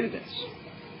don't do this.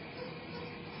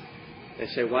 They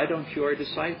say, why don't your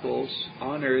disciples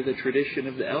honor the tradition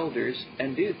of the elders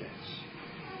and do this?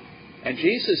 And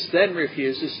Jesus then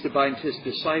refuses to bind His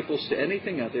disciples to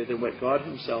anything other than what God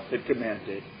Himself had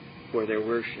commanded for their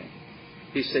worship.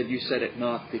 He said, you set at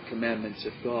naught the commandments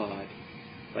of God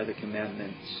by the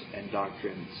commandments and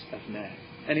doctrines of men.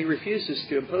 And He refuses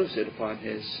to impose it upon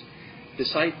His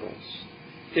disciples.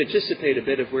 To anticipate a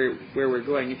bit of where we're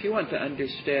going, if you want to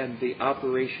understand the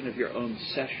operation of your own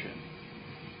session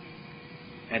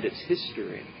and its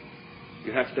history,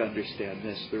 you have to understand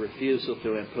this, the refusal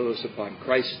to impose upon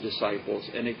Christ's disciples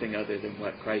anything other than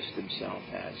what Christ Himself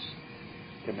has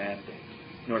commanded,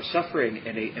 nor suffering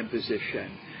any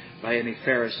imposition by any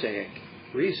Pharisaic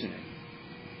reasoning.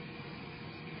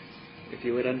 If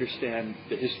you would understand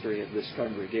the history of this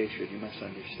congregation, you must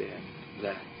understand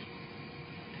that.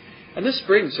 And this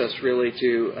brings us really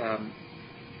to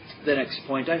the next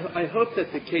point. I hope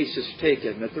that the case is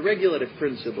taken, that the regulative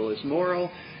principle is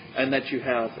moral, and that you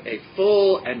have a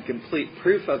full and complete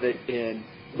proof of it in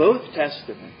both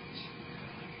Testaments.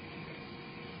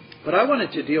 But I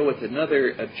wanted to deal with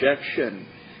another objection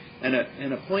and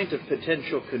a point of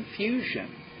potential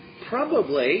confusion.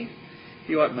 Probably, if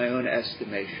you want my own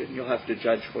estimation, you'll have to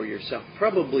judge for yourself,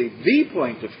 probably the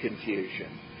point of confusion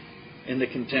in the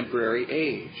contemporary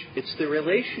age. It's the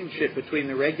relationship between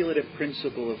the regulative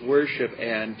principle of worship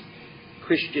and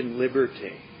Christian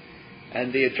liberty.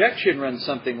 And the objection runs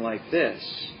something like this.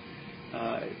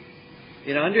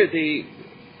 Under the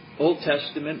Old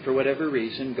Testament, for whatever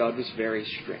reason, God was very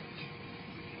strict.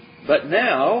 But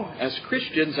now, as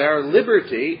Christians, our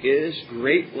liberty is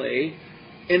greatly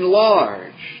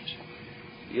enlarged.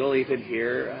 You'll even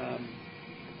hear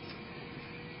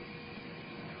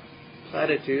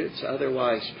platitudes,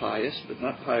 otherwise pious, but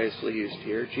not piously used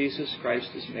here. Jesus Christ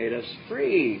has made us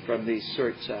free from these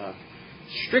sorts of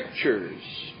strictures.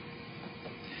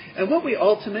 And what we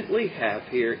ultimately have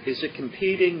here is a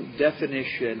competing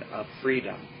definition of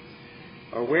freedom.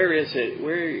 Or where is it?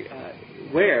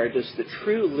 Where does the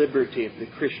true liberty of the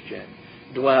Christian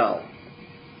dwell?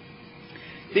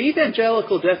 The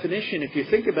evangelical definition, if you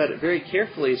think about it very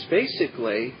carefully, is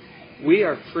basically we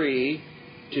are free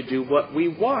to do what we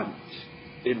want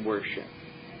in worship.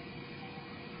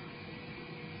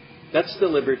 That's the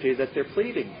liberty that they're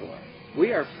pleading for.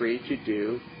 We are free to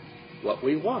do what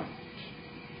we want.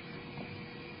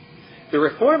 The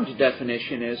Reformed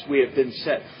definition is we have been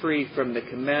set free from the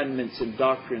commandments and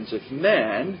doctrines of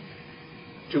men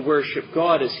to worship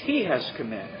God as He has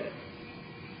commanded.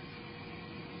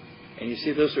 And you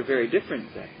see, those are very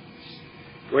different things.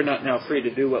 We're not now free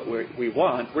to do what we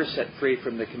want. We're set free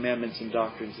from the commandments and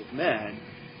doctrines of men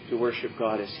to worship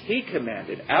God as He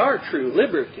commanded. Our true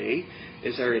liberty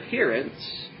is our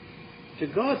adherence to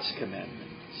God's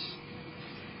commandments.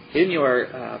 In your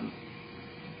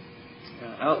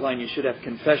outline, you should have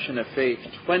Confession of Faith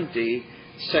 20,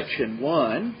 Section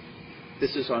 1.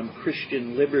 This is on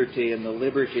Christian liberty and the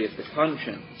liberty of the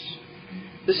conscience.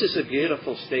 This is a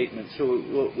beautiful statement,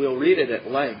 so we'll read it at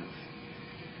length.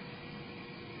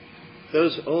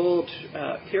 Those old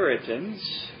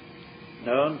Puritans,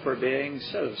 known for being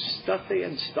so stuffy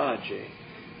and stodgy,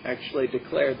 actually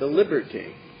declared the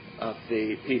liberty of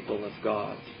the people of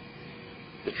God,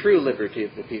 the true liberty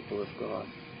of the people of God.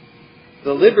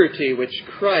 The liberty which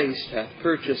Christ hath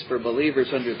purchased for believers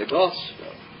under the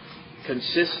gospel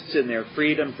consists in their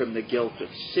freedom from the guilt of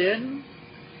sin,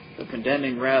 the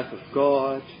condemning wrath of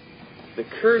God, the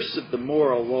curse of the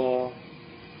moral law,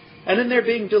 and in their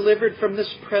being delivered from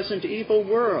this present evil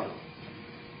world,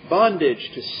 bondage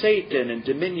to Satan and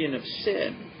dominion of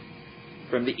sin,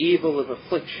 from the evil of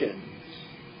afflictions,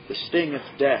 the sting of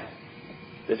death,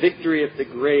 the victory of the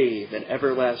grave, and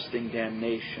everlasting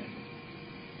damnation.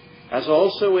 As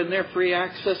also in their free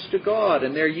access to God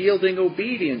and their yielding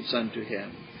obedience unto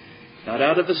Him, not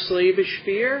out of a slavish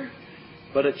fear,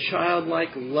 but a childlike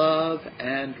love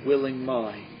and willing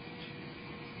mind,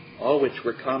 all which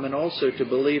were common also to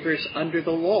believers under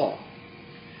the law.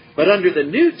 But under the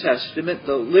New Testament,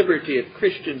 the liberty of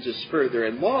Christians is further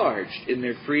enlarged in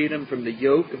their freedom from the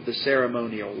yoke of the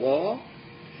ceremonial law,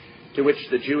 to which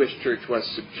the Jewish church was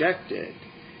subjected,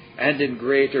 and in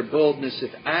greater boldness of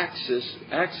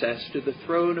access to the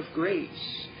throne of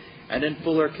grace, and in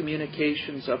fuller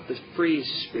communications of the free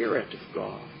Spirit of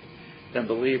God than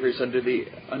believers under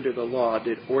the law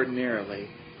did ordinarily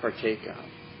partake of.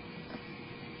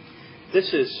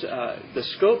 This is the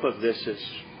scope of this is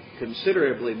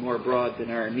considerably more broad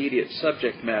than our immediate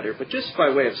subject matter, but just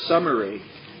by way of summary,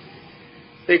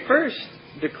 they first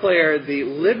declare the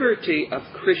liberty of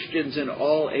Christians in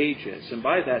all ages. And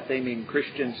by that they mean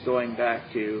Christians going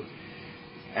back to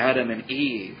Adam and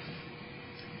Eve.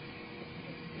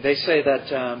 They say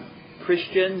that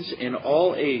Christians in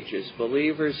all ages,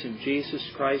 believers in Jesus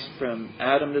Christ from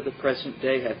Adam to the present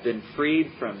day, have been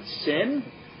freed from sin,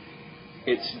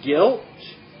 its guilt,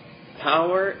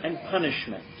 power, and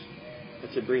punishment.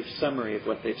 That's a brief summary of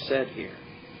what they've said here.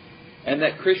 And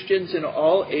that Christians in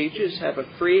all ages have a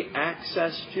free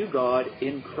access to God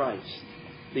in Christ.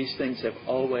 These things have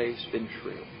always been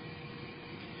true.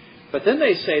 But then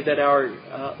they say that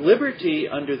our liberty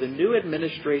under the new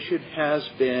administration has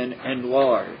been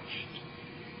enlarged.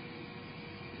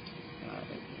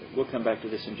 We'll come back to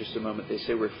this in just a moment. They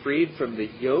say we're freed from the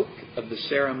yoke of the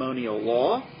ceremonial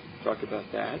law. Talk about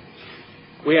that.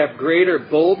 We have greater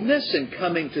boldness in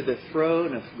coming to the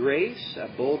throne of grace,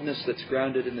 a boldness that's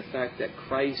grounded in the fact that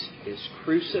Christ is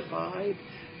crucified,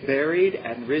 buried,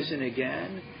 and risen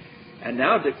again, and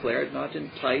now declared not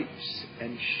in types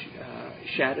and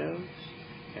shadows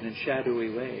and in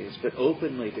shadowy ways, but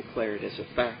openly declared as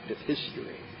a fact of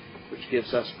history, which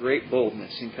gives us great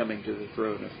boldness in coming to the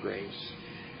throne of grace.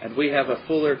 And we have a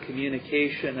fuller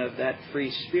communication of that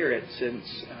free spirit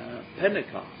since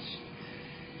Pentecost.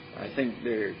 I think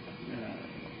they're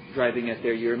driving it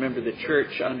there. You remember the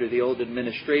church under the old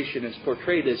administration is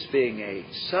portrayed as being a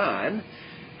son,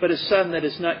 but a son that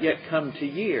has not yet come to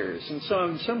years, and so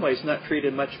in some ways not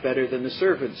treated much better than the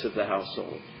servants of the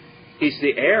household. He's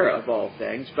the heir of all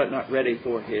things, but not ready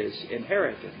for his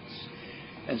inheritance.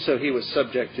 And so he was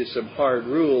subject to some hard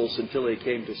rules until he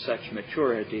came to such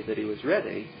maturity that he was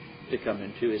ready to come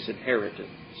into his inheritance.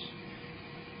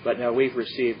 But now we've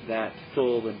received that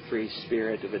full and free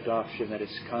spirit of adoption that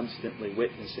is constantly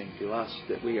witnessing to us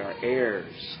that we are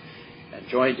heirs and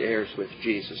joint heirs with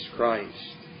Jesus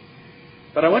Christ.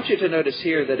 But I want you to notice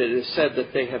here that it is said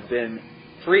that they have been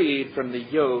freed from the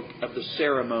yoke of the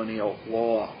ceremonial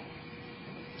law.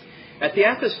 At the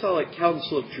Apostolic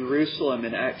Council of Jerusalem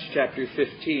in Acts chapter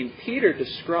 15, Peter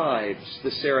describes the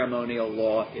ceremonial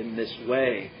law in this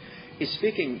way. He's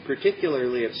speaking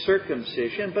particularly of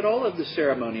circumcision, but all of the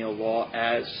ceremonial law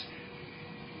as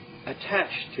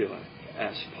attached to it,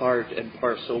 as part and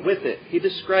parcel with it. He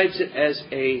describes it as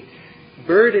a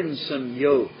burdensome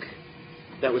yoke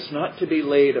that was not to be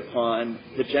laid upon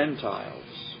the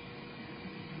Gentiles.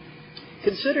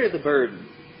 Consider the burden.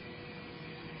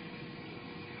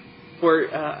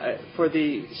 For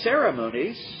the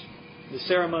ceremonies, the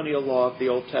ceremonial law of the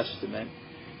Old Testament,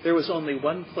 there was only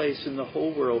one place in the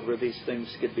whole world where these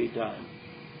things could be done.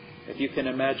 If you can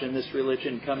imagine this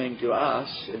religion coming to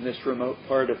us in this remote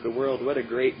part of the world, what a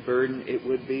great burden it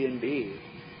would be indeed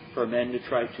for men to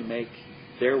try to make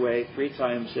their way 3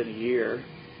 times in a year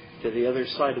to the other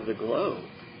side of the globe,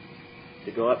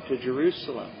 to go up to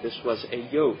Jerusalem. This was a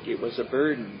yoke. It was a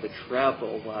burden. The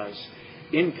travel was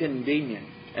inconvenient.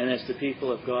 And as the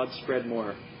people of God spread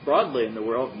more broadly in the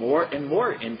world, more and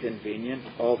more inconvenient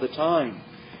all the time.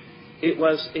 It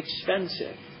was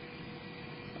expensive,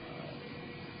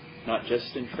 not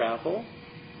just in travel,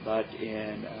 but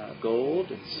in gold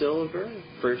and silver,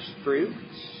 first fruits,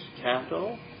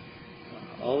 cattle.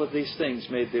 All of these things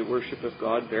made the worship of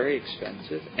God very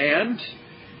expensive. And,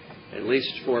 at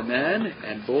least for men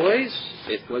and boys,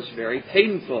 it was very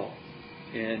painful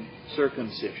in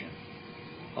circumcision.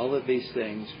 All of these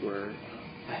things were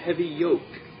a heavy yoke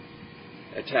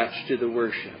attached to the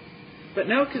worship. But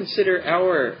now consider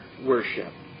our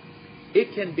worship.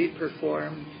 It can be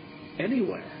performed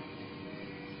anywhere.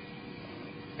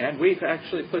 And we've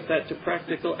actually put that to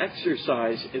practical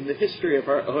exercise in the history of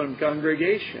our own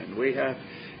congregation. We have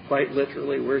quite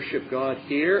literally worshiped God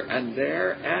here and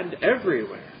there and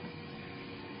everywhere.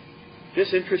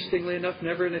 Just interestingly enough,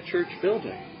 never in a church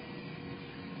building.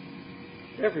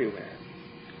 Everywhere.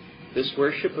 This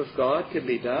worship of God can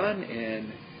be done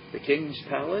in the King's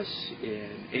Palace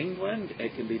in England.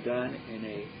 It can be done in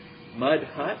a mud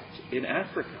hut in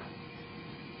Africa.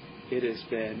 It has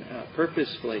been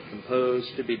purposefully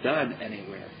composed to be done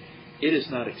anywhere. It is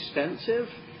not expensive.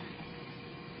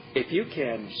 If you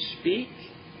can speak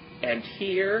and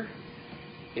hear,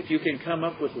 if you can come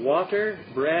up with water,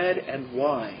 bread, and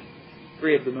wine,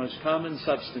 3 of the most common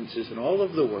substances in all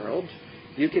of the world,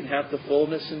 you can have the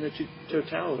fullness and the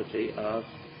totality of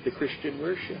the Christian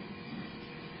worship.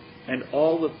 And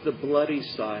all of the bloody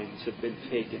signs have been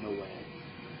taken away.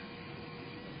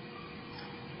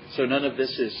 So none of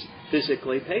this is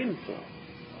physically painful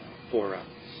for us.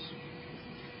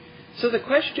 So the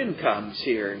question comes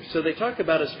here. So they talk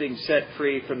about us being set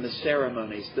free from the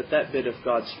ceremonies, that bit of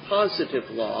God's positive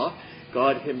law,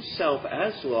 God himself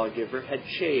as lawgiver had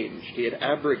changed. He had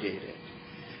abrogated.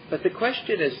 But the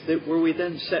question is that were we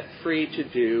then set free to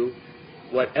do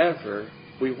whatever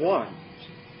we want?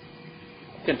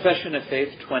 Confession of Faith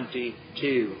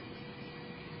 22.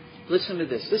 Listen to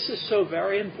this. This is so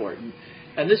very important.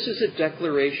 And this is a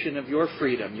declaration of your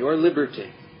freedom, your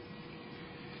liberty.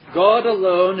 God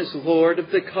alone is Lord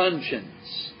of the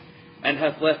conscience, and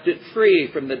hath left it free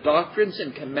from the doctrines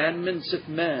and commandments of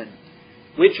men,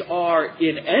 which are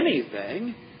in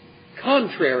anything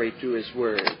contrary to his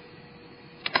word,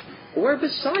 or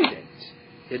beside it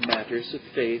in matters of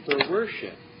faith or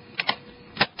worship.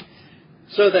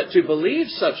 So that to believe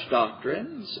such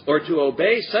doctrines, or to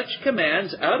obey such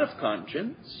commands out of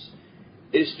conscience,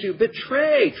 is to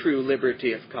betray true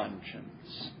liberty of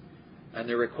conscience, and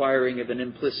the requiring of an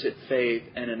implicit faith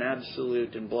and an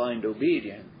absolute and blind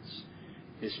obedience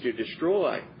is to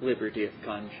destroy liberty of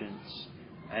conscience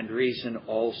and reason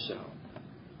also.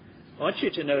 I want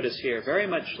you to notice here, very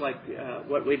much like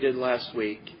what we did last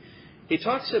week, he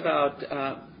talks about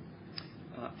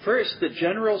first the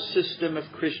general system of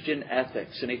Christian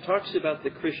ethics, and he talks about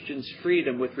the Christian's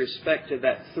freedom with respect to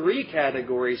that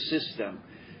three-category system: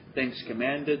 things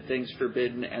commanded, things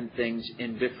forbidden, and things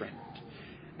indifferent.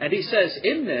 And he says,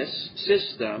 in this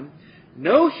system,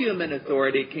 no human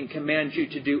authority can command you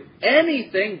to do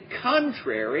anything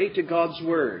contrary to God's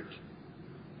Word.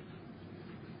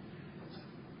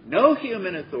 No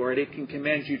human authority can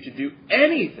command you to do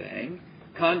anything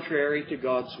contrary to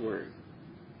God's Word.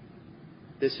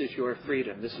 This is your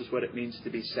freedom. This is what it means to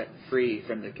be set free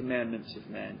from the commandments of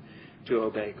men to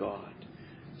obey God.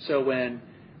 So when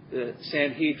the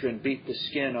Sanhedrin beat the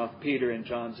skin off Peter and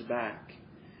John's back,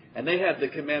 and they have the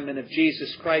commandment of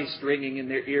Jesus Christ ringing in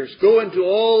their ears, go into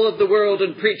all of the world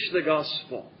and preach the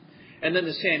gospel. And then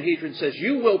the Sanhedrin says,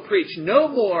 you will preach no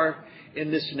more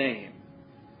in this name.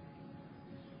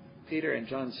 Peter and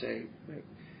John say,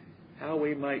 how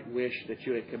we might wish that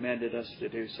you had commanded us to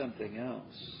do something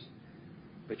else.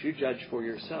 But you judge for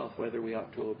yourself whether we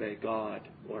ought to obey God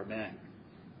or men.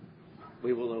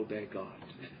 We will obey God.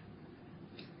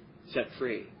 Set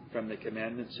free from the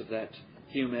commandments of that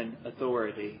human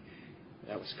authority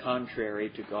that was contrary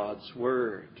to God's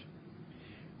Word.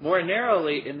 More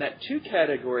narrowly, in that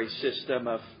two-category system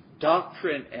of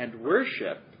doctrine and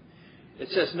worship, it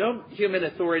says no human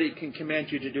authority can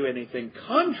command you to do anything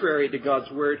contrary to God's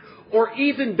Word or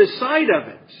even beside of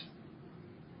it.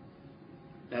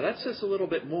 Now that says a little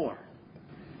bit more.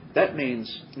 That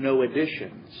means no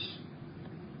additions.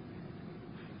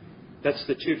 That's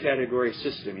the two-category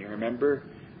system, you remember?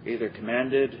 Either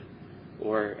commanded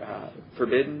or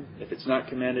forbidden. If it's not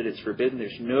commanded, it's forbidden.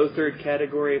 There's no third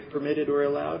category of permitted or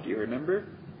allowed. Do you remember?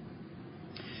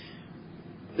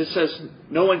 This says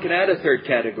no one can add a third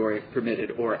category of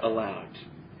permitted or allowed.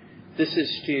 This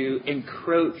is to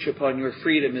encroach upon your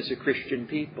freedom as a Christian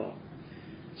people.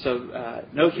 So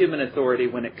no human authority,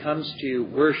 when it comes to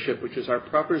worship, which is our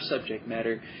proper subject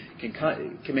matter, can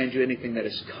command you anything that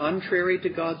is contrary to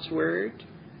God's Word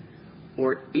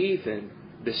or even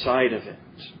beside of it.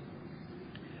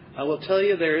 I will tell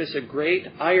you there is a great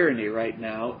irony right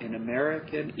now in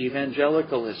American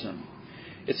evangelicalism.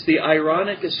 It's the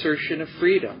ironic assertion of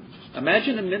freedom.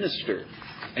 Imagine a minister,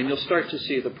 and you'll start to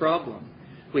see the problem.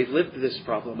 We've lived this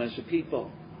problem as a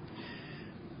people.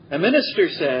 A minister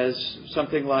says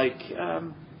something like,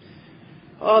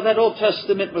 that Old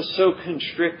Testament was so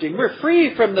constricting. We're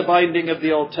free from the binding of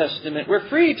the Old Testament. We're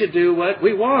free to do what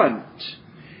we want.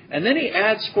 And then he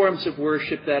adds forms of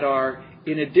worship that are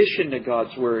in addition to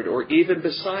God's Word or even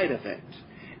beside of it.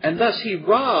 And thus he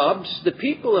robs the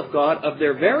people of God of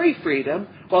their very freedom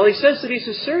while he says that he's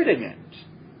asserting it.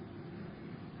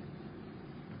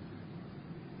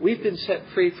 We've been set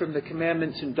free from the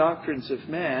commandments and doctrines of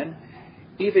man,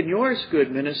 even yours,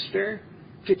 good minister,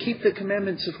 to keep the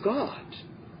commandments of God.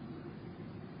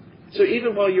 So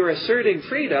even while you're asserting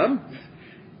freedom,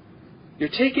 you're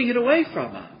taking it away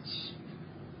from us.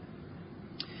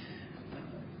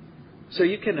 So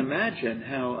you can imagine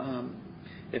how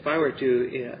if I were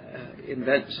to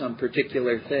invent some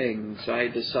particular things, I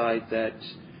decide that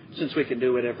since we can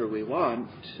do whatever we want,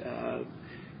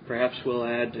 perhaps we'll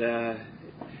add a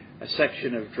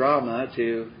section of drama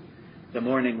to the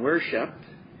morning worship.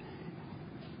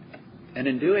 And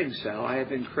in doing so, I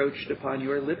have encroached upon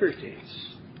your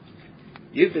liberties.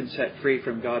 You've been set free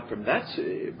from God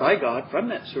by God from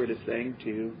that sort of thing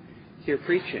to hear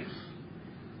preaching,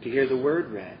 to hear the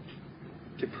Word read,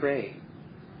 to pray.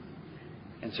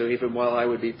 And so even while I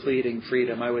would be pleading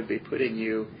freedom, I would be putting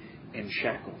you in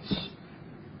shackles,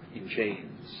 in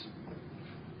chains.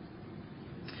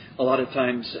 A lot of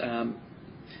times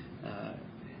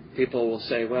people will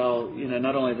say, well,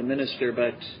 not only the minister,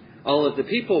 but all of the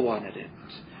people wanted it.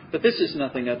 But this is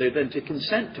nothing other than to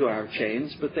consent to our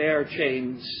chains, but they are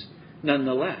chains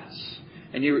nonetheless.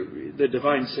 And the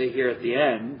divines say here at the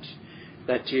end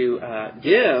that to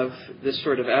give this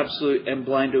sort of absolute and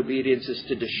blind obedience is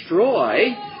to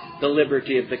destroy the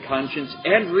liberty of the conscience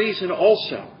and reason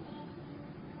also.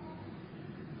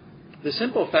 The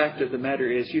simple fact of the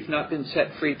matter is you've not been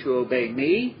set free to obey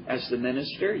me as the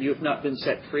minister. You've not been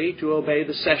set free to obey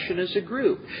the session as a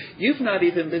group. You've not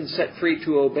even been set free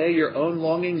to obey your own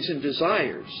longings and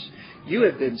desires. You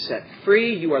have been set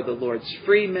free. You are the Lord's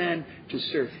free men to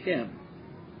serve Him.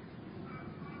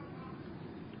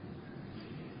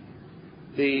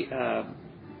 The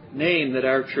name that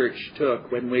our church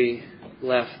took when we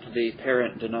left the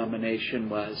parent denomination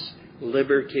was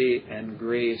Liberty and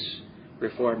Grace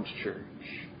Reformed Church.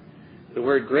 The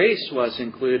word grace was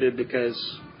included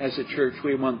because, as a church,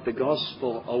 we want the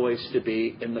gospel always to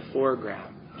be in the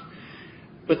foreground.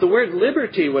 But the word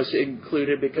liberty was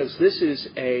included because this is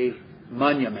a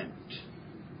monument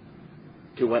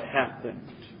to what happened,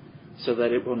 so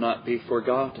that it will not be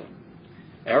forgotten.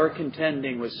 Our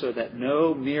contending was so that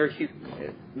no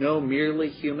merely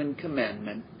human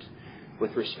commandment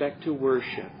with respect to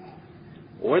worship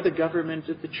or the government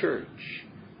of the church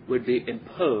would be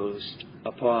imposed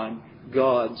upon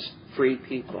God's free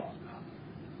people.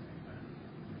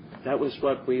 That was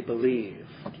what we believed.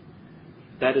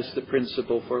 That is the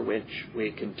principle for which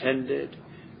we contended.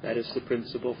 That is the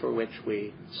principle for which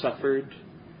we suffered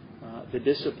the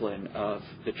discipline of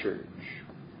the church.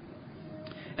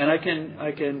 And I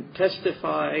can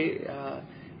testify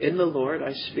in the Lord,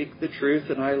 I speak the truth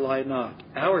and I lie not.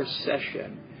 Our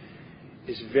session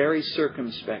is very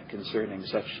circumspect concerning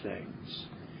such things.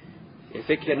 If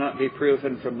it cannot be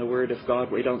proven from the Word of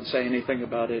God, we don't say anything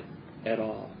about it at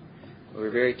all.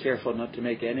 We're very careful not to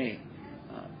make any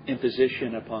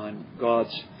imposition upon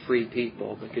God's free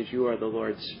people, because you are the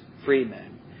Lord's free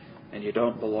men and you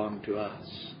don't belong to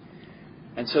us.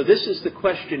 And so this is the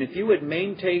question. If you would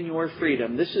maintain your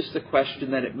freedom, this is the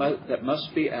question that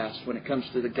must be asked when it comes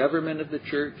to the government of the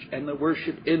church and the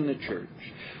worship in the church.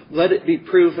 Let it be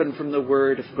proven from the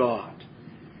Word of God.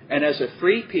 And as a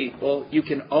free people, you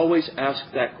can always ask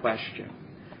that question.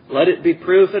 Let it be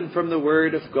proven from the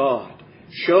Word of God.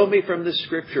 Show me from the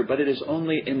Scripture, but it is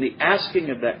only in the asking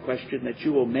of that question that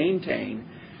you will maintain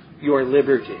your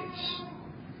liberties.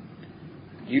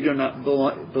 You do not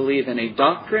believe in a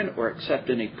doctrine or accept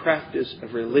any practice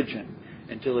of religion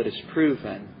until it is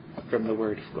proven from the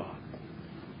Word of God.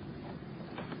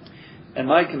 And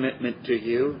my commitment to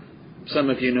you, some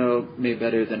of you know me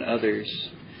better than others.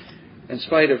 In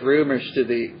spite of rumors to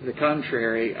the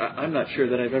contrary, I'm not sure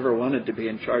that I've ever wanted to be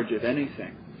in charge of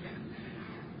anything.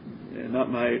 Not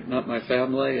my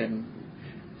family, and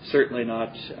certainly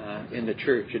not in the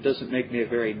church. It doesn't make me a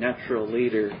very natural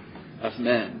leader of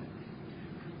men.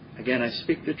 Again, I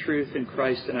speak the truth in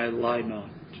Christ and I lie not.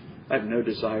 I have no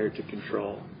desire to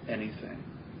control anything.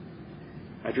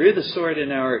 I drew the sword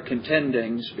in our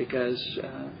contendings because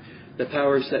the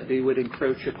powers that be would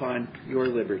encroach upon your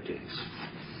liberties,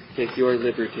 take your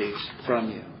liberties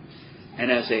from you. And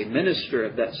as a minister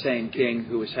of that same king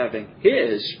who was having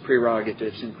his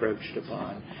prerogatives encroached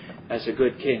upon, as a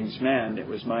good king's man, it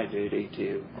was my duty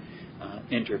to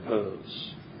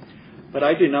interpose. But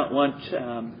I do not want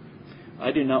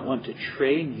to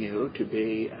train you to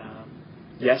be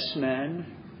yes men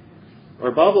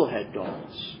or bobblehead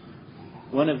dolls.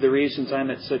 One of the reasons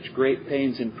I'm at such great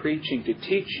pains in preaching to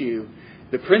teach you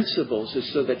the principles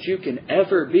is so that you can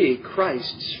ever be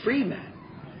Christ's free man.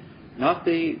 Not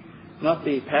the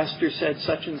pastor said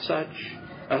such and such.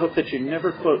 I hope that you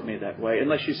never quote me that way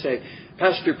unless you say,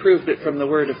 Pastor proved it from the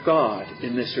Word of God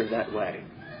in this or that way.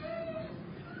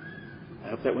 I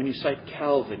hope that when you cite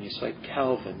Calvin, you cite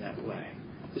Calvin that way.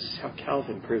 This is how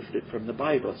Calvin proved it from the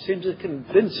Bible. It seems a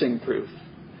convincing proof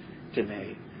to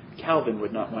me. Calvin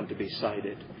would not want to be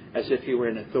cited as if he were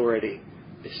an authority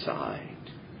beside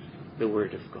the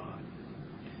Word of God.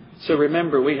 So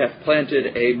remember, we have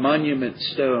planted a monument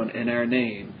stone in our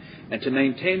name. And to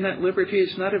maintain that liberty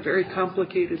is not a very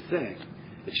complicated thing.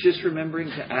 It's just remembering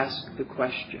to ask the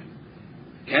question,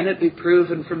 can it be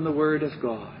proven from the Word of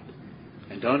God?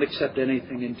 And don't accept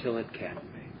anything until it can be.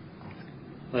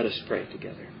 Let us pray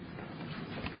together.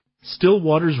 Still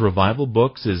Waters Revival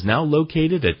Books is now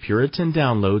located at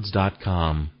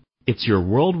PuritanDownloads.com. It's your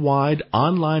worldwide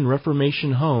online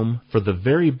Reformation home for the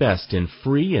very best in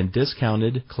free and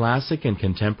discounted classic and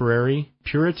contemporary,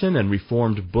 Puritan and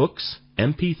Reformed books,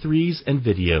 MP3s, and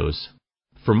videos.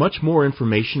 For much more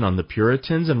information on the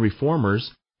Puritans and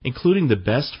Reformers, including the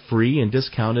best free and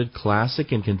discounted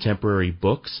classic and contemporary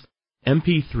books,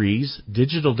 MP3s,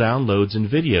 digital downloads, and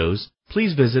videos,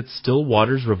 please visit Still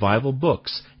Waters Revival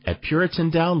Books at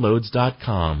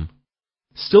PuritanDownloads.com.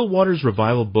 Still Waters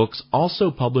Revival Books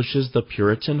also publishes the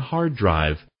Puritan Hard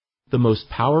Drive, the most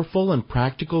powerful and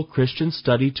practical Christian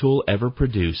study tool ever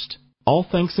produced. All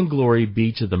thanks and glory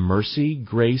be to the mercy,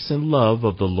 grace, and love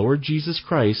of the Lord Jesus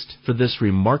Christ for this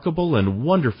remarkable and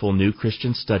wonderful new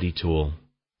Christian study tool.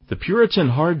 The Puritan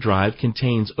Hard Drive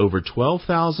contains over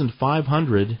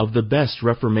 12,500 of the best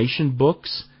Reformation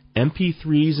books,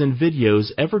 MP3s, and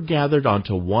videos ever gathered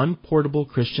onto one portable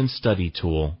Christian study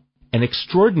tool. An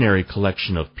extraordinary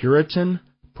collection of Puritan,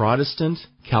 Protestant,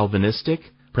 Calvinistic,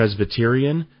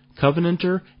 Presbyterian,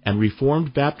 Covenanter, and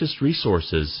Reformed Baptist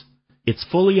resources. It's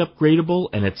fully upgradable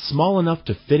and it's small enough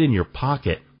to fit in your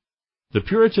pocket. The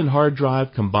Puritan hard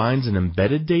drive combines an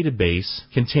embedded database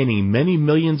containing many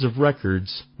millions of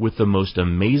records with the most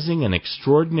amazing and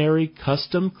extraordinary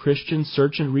custom Christian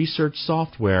search and research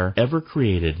software ever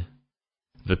created.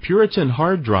 The Puritan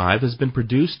hard drive has been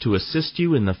produced to assist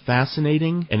you in the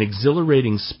fascinating and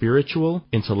exhilarating spiritual,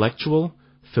 intellectual,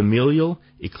 familial,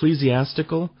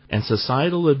 ecclesiastical, and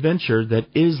societal adventure that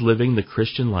is living the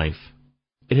Christian life.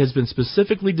 It has been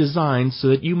specifically designed so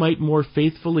that you might more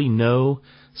faithfully know,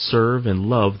 serve, and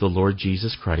love the Lord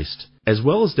Jesus Christ, as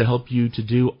well as to help you to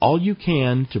do all you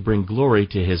can to bring glory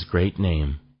to His great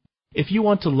name. If you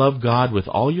want to love God with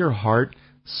all your heart,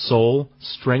 soul,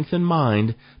 strength, and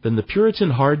mind, then the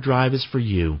Puritan hard drive is for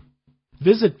you.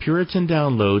 Visit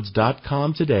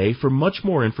PuritanDownloads.com today for much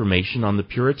more information on the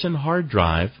Puritan hard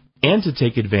drive and to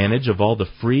take advantage of all the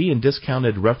free and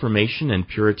discounted Reformation and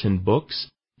Puritan books,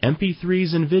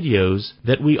 MP3s, and videos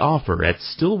that we offer at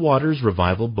Still Waters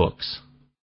Revival Books.